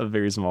them, a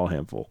very small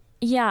handful.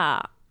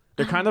 Yeah.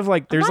 They're kind of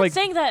like,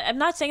 I'm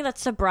not saying that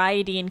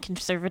sobriety and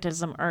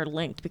conservatism are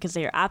linked, because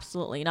they are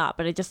absolutely not,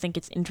 but I just think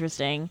it's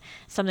interesting,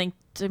 something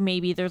to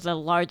maybe there's a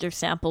larger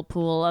sample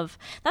pool of,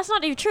 that's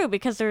not even true,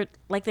 because they're,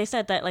 like they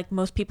said that like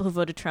most people who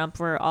voted Trump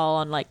were all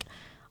on like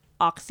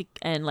oxy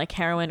and like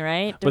heroin,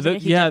 right? There's a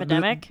huge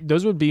epidemic.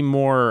 Those would be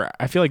more,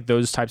 I feel like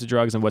those types of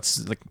drugs, and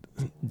what's like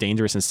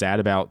dangerous and sad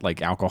about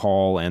like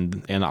alcohol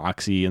and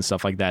oxy and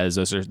stuff like that is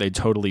they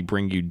totally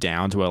bring you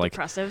down to a like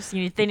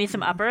depressives. They need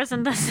some uppers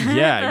in this.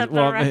 Yeah,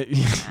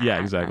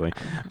 yeah, exactly.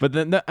 But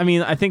then I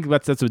mean, I think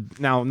that's what,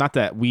 now, not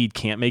that weed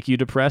can't make you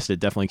depressed, it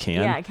definitely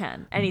can. Yeah, it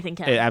can. Anything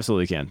can. It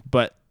absolutely can.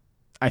 But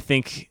I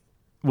think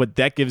what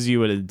that gives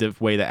you in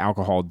a way that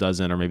alcohol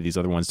doesn't, or maybe these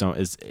other ones don't,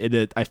 is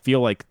I feel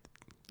like,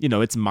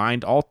 it's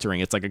mind altering.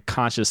 It's like a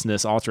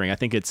consciousness altering. I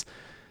think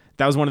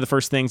that was one of the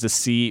first things to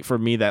see for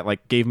me that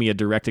like gave me a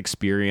direct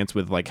experience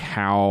with like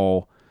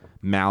how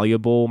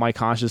malleable my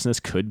consciousness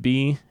could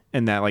be,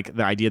 and that like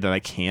the idea that I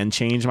can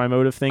change my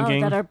mode of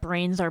thinking. Oh, that our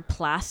brains are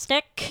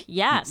plastic.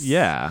 Yes.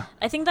 Yeah.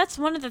 I think that's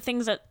one of the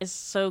things that is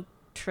so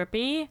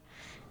trippy,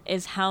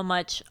 is how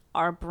much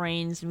our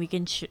brains, we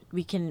can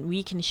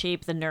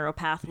shape the neural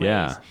pathways.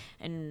 Yeah.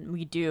 And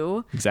we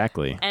do.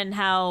 Exactly. And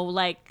how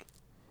like,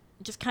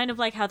 just kind of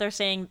like how they're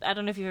saying, I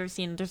don't know if you've ever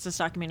seen, there's this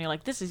documentary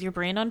like, this is your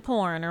brain on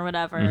porn or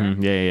whatever.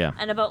 Mm-hmm. Yeah.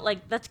 And about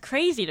like, that's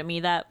crazy to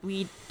me that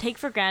we take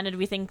for granted,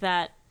 we think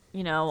that,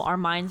 our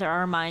minds are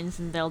our minds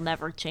and they'll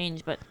never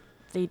change, but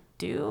they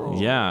do.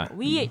 Yeah.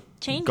 We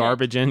change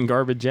garbage in,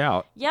 garbage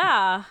out.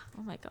 Yeah.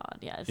 Oh my God.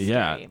 Yeah. It's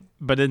scary.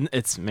 But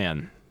it's,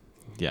 man,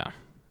 yeah.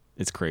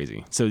 It's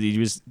crazy. So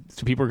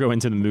people go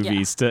into the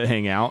movies to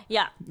hang out?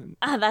 Yeah.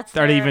 Are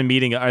they even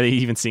meeting? Are they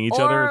even seeing each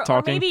other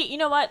talking? Or maybe, you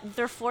know what?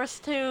 They're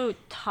forced to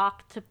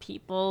talk to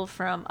people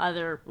from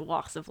other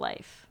walks of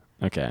life.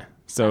 Okay.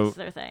 So that's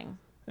their thing.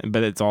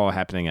 But it's all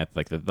happening at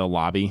like the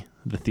lobby,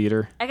 the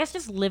theater? I guess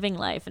just living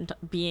life and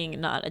being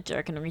not a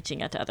jerk and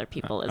reaching out to other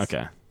people is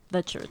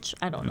the church.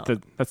 I don't know.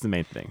 That's the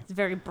main thing. It's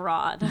very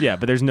broad. Yeah,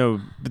 but there's not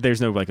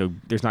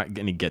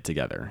any get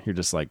together. You're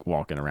just like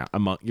walking around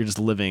you're just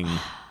living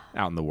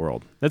out in the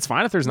world. That's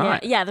fine if there's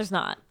not. Yeah, there's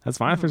not. That's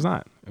fine if there's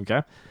not.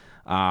 Okay.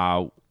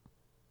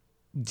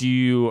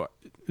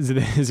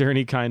 Is there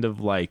any kind of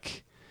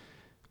like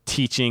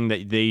teaching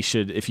that they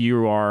should, if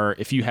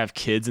you have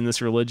kids in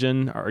this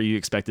religion, are you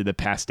expected to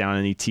pass down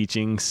any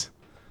teachings?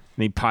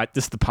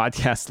 Just the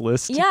podcast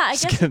list. Yeah, I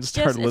guess it's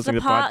start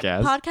listening to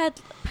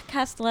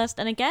podcast list,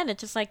 and again,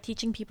 it's just like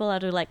teaching people how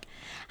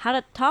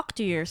to talk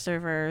to your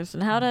servers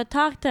and how to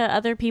talk to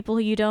other people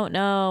who you don't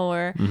know,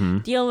 or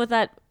deal with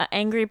that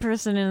angry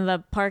person in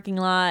the parking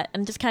lot,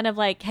 and just kind of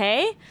like,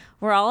 hey,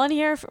 we're all in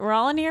here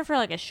for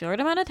like a short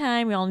amount of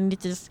time. We all need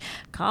to just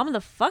calm the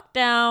fuck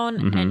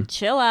down and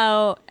chill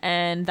out,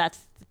 and that's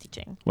the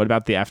teaching. What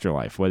about the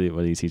afterlife? What do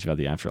you teach about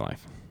the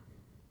afterlife?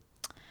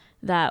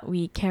 That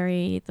we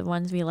carry the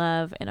ones we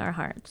love in our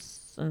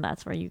hearts, and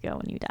that's where you go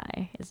when you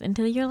die, is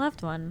into your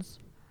loved ones.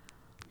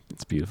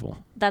 It's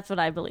beautiful. That's what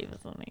I believe is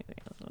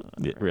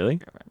amazing. Really?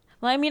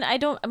 Well, I mean,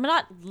 I'm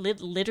not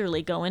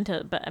literally go into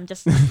it, but I'm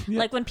just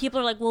like, when people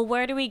are like, well,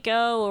 where do we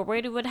go, or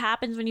what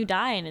happens when you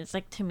die? And it's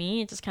like, to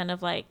me, it's just kind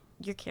of like,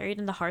 you're carried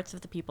in the hearts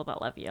of the people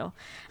that love you.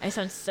 It's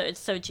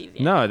so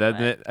cheesy.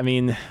 No, I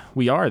mean,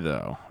 we are,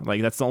 though.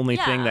 Like, that's the only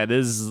thing that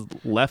is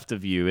left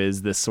of you,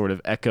 is this sort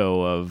of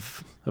echo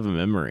of a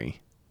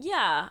memory.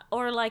 Yeah,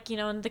 or like,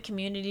 in the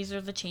communities,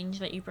 or the change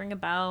that you bring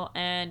about.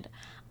 And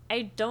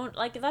I don't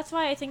like, that's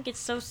why I think it's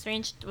so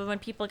strange when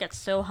people get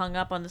so hung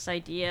up on this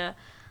idea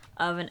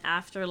of an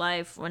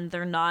afterlife when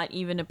they're not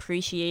even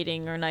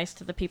appreciating or nice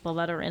to the people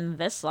that are in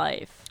this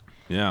life.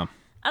 Yeah.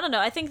 I don't know.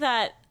 I think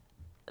that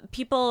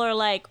people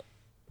are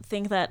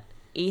think that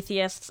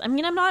atheists, I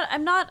mean,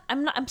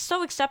 I'm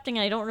so accepting,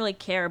 and I don't really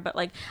care, but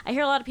like, I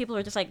hear a lot of people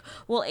are just like,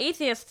 well,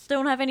 atheists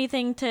don't have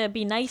anything to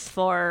be nice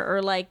for,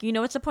 or like,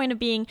 what's the point of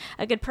being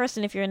a good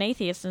person if you're an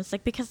atheist? And it's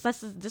like, because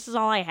this is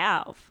all I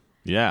have.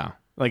 Yeah,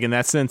 like, in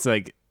that sense,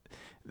 like,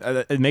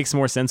 it makes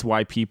more sense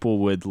why people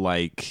would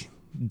like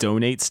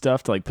donate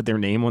stuff to like put their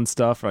name on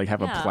stuff, or like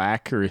have a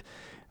plaque, or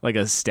like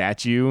a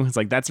statue. It's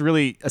like, that's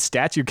really, a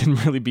statue can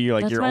really be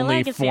like your only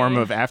legacy. Form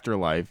of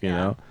afterlife, you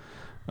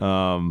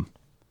know.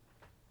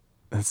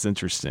 That's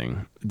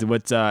interesting.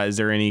 What is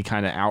there any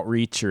kind of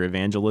outreach or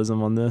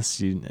evangelism on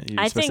this? You're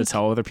supposed to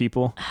tell other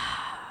people,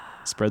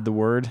 spread the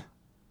word.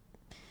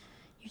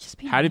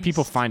 How did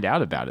people find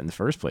out about it in the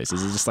first place?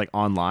 Is it just like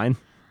online,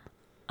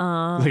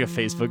 like a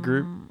Facebook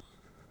group?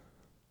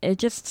 It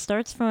just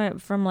starts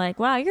from like,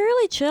 wow, you're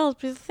really chill.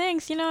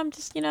 Thanks. I'm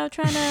just trying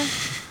to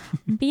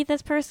be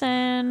this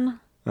person.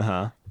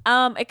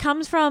 It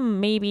comes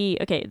from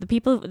the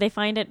people, they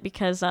find it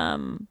because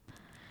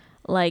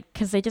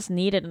because they just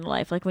need it in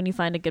life. Like when you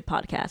find a good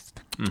podcast.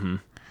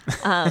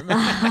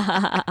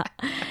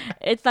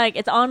 It's like,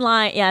 it's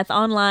online. Yeah, it's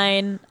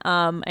online.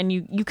 And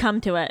you come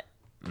to it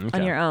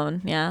on your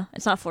own. Yeah.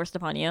 It's not forced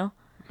upon you.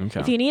 Okay.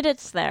 If you need it,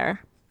 it's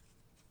there.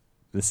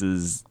 This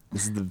is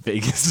the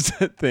biggest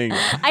thing.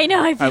 I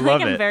know. I feel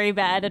like I'm very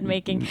bad at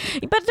making.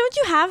 But don't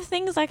you have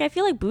things like, I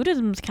feel like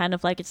Buddhism's kind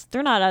of like,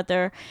 they're not out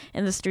there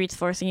in the streets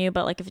forcing you,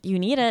 but like if you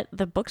need it,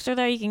 the books are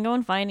there. You can go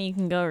and find it. You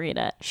can go read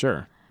it.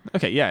 Sure.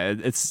 Okay, yeah,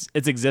 it's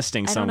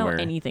existing somewhere. I don't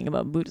know anything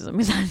about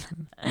Buddhism.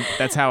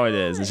 That's how it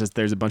is. It's just,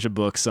 there's a bunch of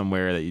books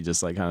somewhere that you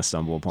just like kind of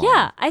stumble upon.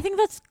 Yeah, I think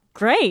that's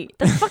great.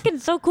 That's fucking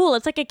so cool.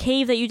 It's like a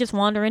cave that you just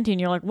wander into, and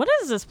you're like, what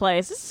is this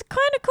place? This is kind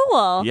of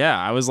cool. Yeah,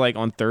 I was like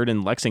on 3rd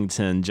and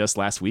Lexington just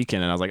last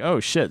weekend, and I was like, oh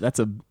shit, that's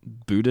a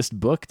Buddhist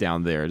book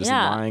down there, just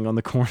lying on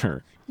the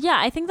corner. Yeah,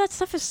 I think that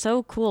stuff is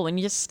so cool when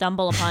you just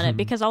stumble upon it,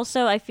 because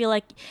also I feel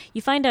like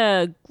you find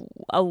a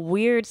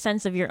weird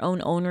sense of your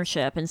own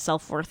ownership and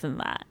self-worth in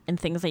that, and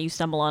things that you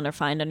stumble on or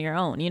find on your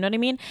own. You know what I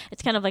mean?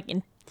 It's kind of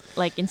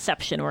like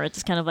Inception, where it's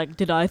just kind of like,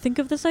 did I think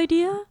of this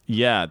idea?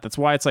 Yeah, that's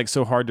why it's like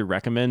so hard to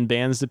recommend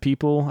bands to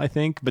people, I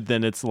think. But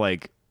then it's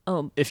like,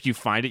 if you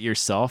find it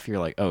yourself, you're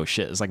like, oh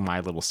shit, it's like my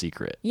little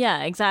secret.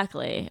 Yeah,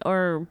 exactly.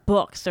 Or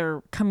books,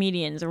 or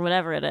comedians, or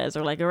whatever it is,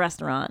 or like a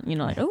restaurant,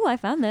 like, oh, I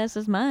found this,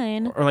 it's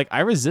mine. Or like, I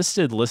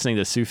resisted listening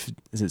to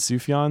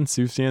Sufjan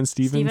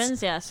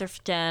Stevens? Yeah,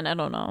 Sufjan, I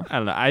don't know.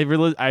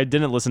 I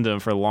didn't listen to him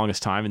for the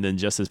longest time, and then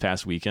just this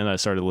past weekend I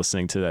started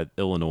listening to that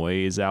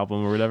Illinois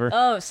album or whatever.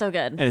 Oh, so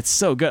good. And it's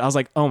so good. I was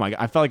like, oh my god,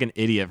 I felt like an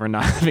idiot for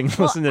not having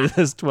listened to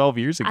this 12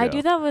 years ago. I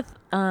do that with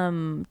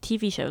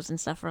TV shows and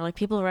stuff, where like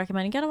people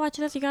recommend, you gotta watch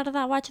this, you gotta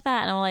watch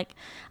that, and I'm like,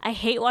 I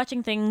hate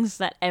watching things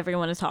that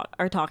everyone is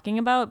talking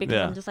about, because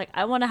I'm just like,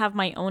 I want to have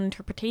my own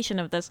interpretation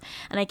of this,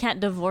 and I can't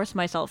divorce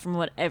myself from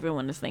what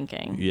everyone is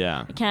thinking.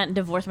 Yeah, I can't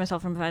divorce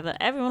myself from the fact that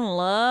everyone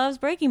loves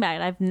Breaking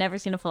Bad. I've never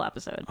seen a full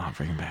episode. Oh,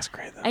 Breaking Bad's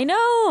great though. I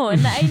know,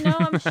 and I know,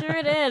 I'm sure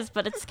it is,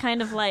 but it's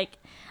kind of like,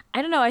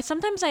 I don't know.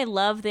 Sometimes I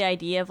love the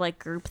idea of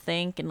like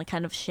groupthink and like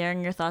kind of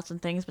sharing your thoughts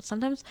and things, but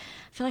sometimes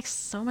I feel like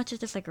so much is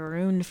just like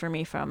ruined for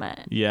me from it.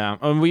 Yeah,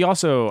 we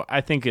also,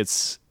 I think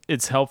it's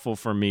helpful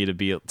for me to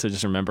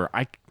just remember,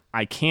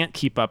 I can't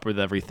keep up with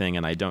everything,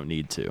 and I don't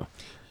need to.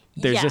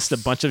 There's just a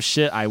bunch of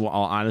shit I will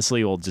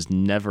honestly will just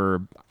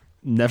never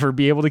never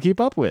be able to keep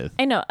up with.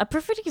 I know. A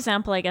perfect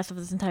example, I guess, of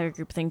this entire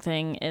groupthink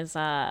thing is,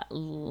 I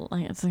feel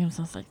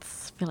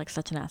like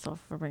such an asshole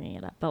for bringing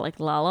it up, but like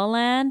La La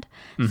Land.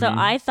 Mm-hmm. So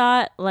I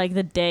thought like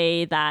the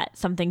day that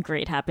something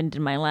great happened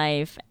in my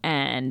life,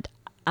 and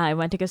I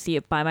went to go see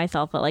it by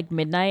myself at like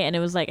midnight, and it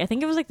was like, I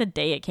think it was like the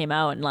day it came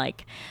out, and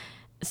like,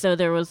 so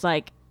there was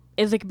like,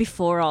 it was like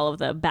before all of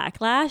the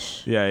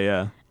backlash. Yeah,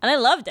 yeah. And I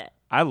loved it.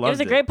 I loved it. It was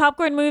a great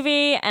popcorn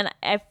movie, and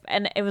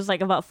it was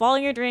like about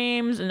following your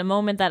dreams in a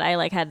moment that I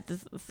like had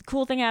this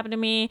cool thing happen to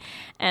me,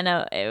 and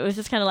it was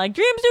just kind of like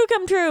dreams do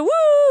come true,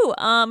 woo!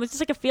 It's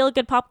just like a feel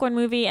good popcorn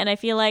movie, and I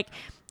feel like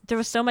there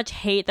was so much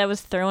hate that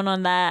was thrown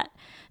on that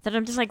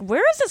I'm just like,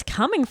 where is this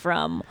coming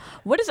from?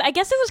 I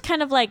guess it was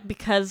kind of like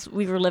because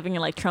we were living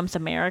in like Trump's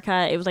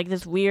America, it was like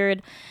this weird,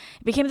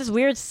 it became this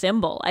weird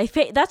symbol.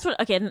 That's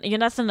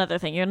another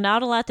thing. You're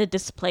not allowed to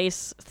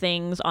displace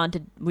things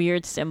onto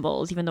weird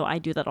symbols, even though I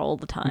do that all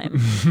the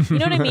time. You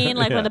know what I mean?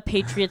 Like when the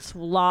Patriots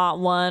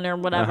won or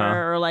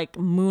whatever, or like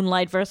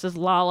Moonlight versus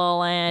La La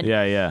Land.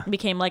 Yeah.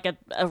 Became like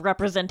a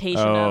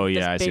representation of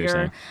this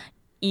bigger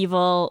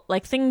evil,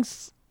 like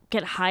things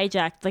get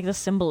hijacked, like the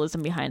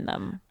symbolism behind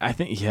them. I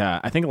think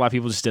a lot of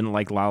people just didn't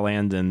like La La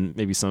Land, and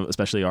maybe some,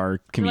 especially our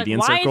comedian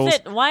circles.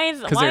 Why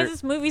is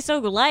this movie so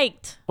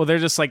liked? Well, they're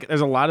just like, there's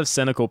a lot of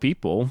cynical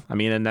people. I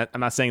mean, and I'm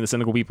not saying the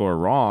cynical people are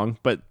wrong,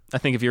 but I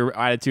think if your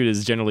attitude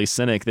is generally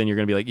cynic, then you're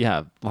going to be like,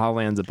 yeah, La La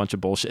Land's a bunch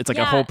of bullshit. It's like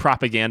a whole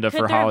propaganda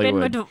for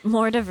Hollywood. Could there have been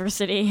more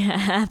diversity?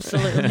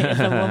 Absolutely, as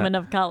a woman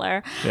of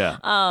color. Yeah.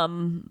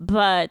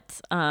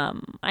 But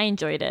I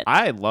enjoyed it.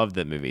 I loved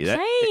that movie.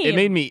 It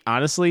made me,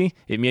 honestly,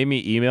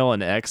 email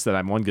an ex that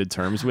I'm on good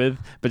terms with,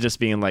 but just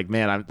being like,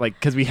 man, I'm like,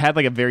 because we had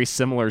like a very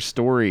similar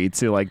story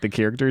to like the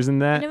characters in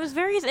that. And it was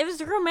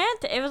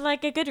romantic. It was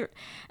like a good,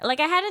 like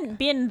I hadn't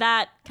been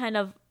that kind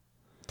of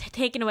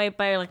taken away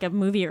by like a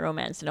movie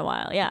romance in a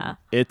while. Yeah.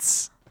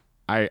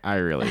 I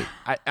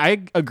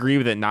agree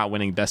with it not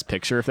winning Best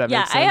Picture, if that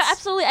makes sense. Yeah,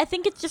 absolutely. I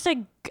think it's just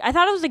I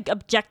thought it was an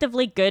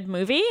objectively good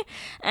movie,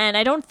 and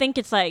I don't think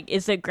it's like,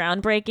 is it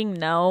groundbreaking?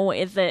 No.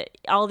 Is it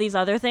all these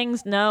other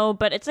things? No.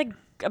 But it's like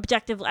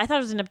objectively, I thought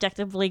it was an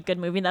objectively good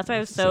movie, and that's why I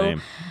was so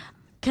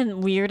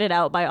weirded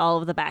out by all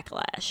of the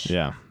backlash.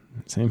 Yeah,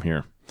 same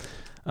here.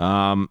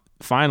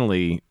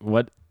 Finally,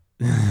 what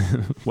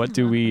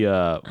do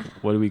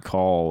we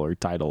call or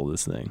title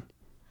this thing?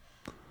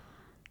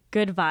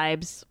 Good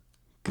vibes.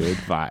 Good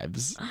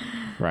vibes.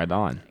 Right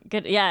on.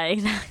 Good. Yeah,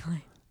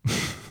 exactly.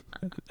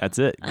 That's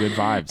it. Good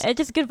vibes. It's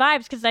just good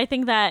vibes, because I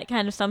think that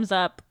kind of sums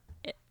up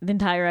the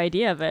entire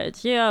idea of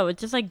it.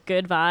 It's just like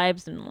good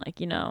vibes, and like,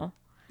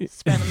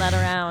 spreading that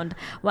around.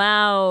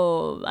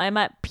 Wow, I'm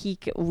at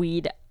peak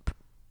weed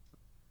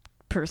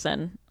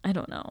person. I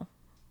don't know.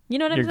 You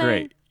know what I'm saying? You're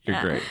great. You're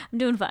great. I'm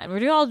doing fine.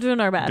 We're all doing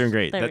our best. Doing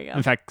great. There we go.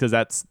 In fact, because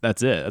that's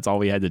it. That's all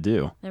we had to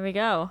do. There we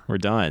go. We're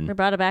done. We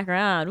brought it back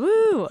around.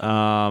 Woo!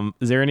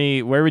 Is there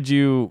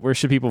where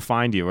should people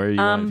find you? Where do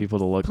you want people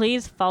to look?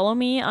 Please follow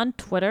me on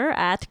Twitter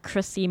at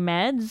Chrissy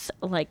Meds,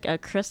 like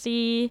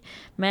Chrissy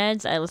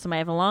Meds. I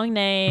have a long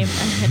name.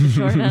 I had to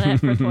shorten it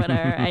for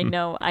Twitter. I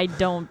know I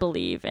don't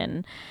believe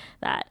in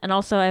that. And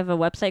also I have a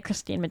website,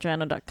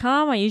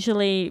 ChristineMedrano.com. I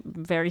usually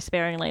very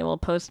sparingly will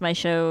post my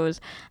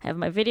shows. I have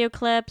my video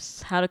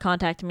clips. How to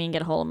contact me and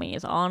get a hold of me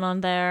is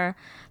on there.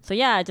 So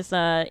yeah, just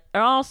or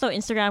also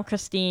Instagram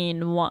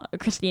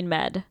Christine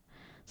Med.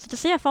 So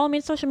just follow me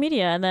on social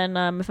media, and then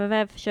if I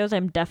have shows,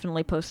 I'm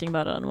definitely posting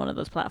about it on one of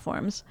those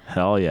platforms.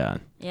 Hell yeah.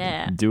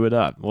 Yeah. Do it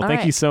up. Well,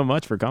 thank you so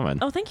much for coming.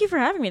 Oh, thank you for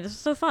having me. This was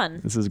so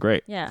fun. This is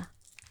great. Yeah.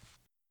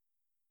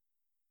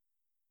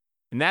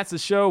 And that's the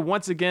show.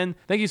 Once again,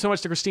 thank you so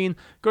much to Christine.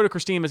 Go to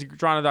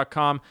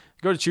ChristineMedrano.com.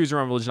 Go to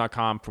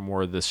ChooseYourOwnReligion.com for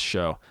more of this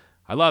show.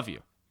 I love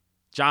you.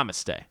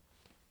 Namaste.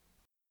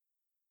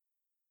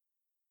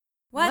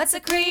 What's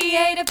a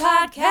Creative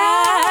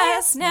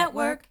Podcast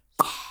Network?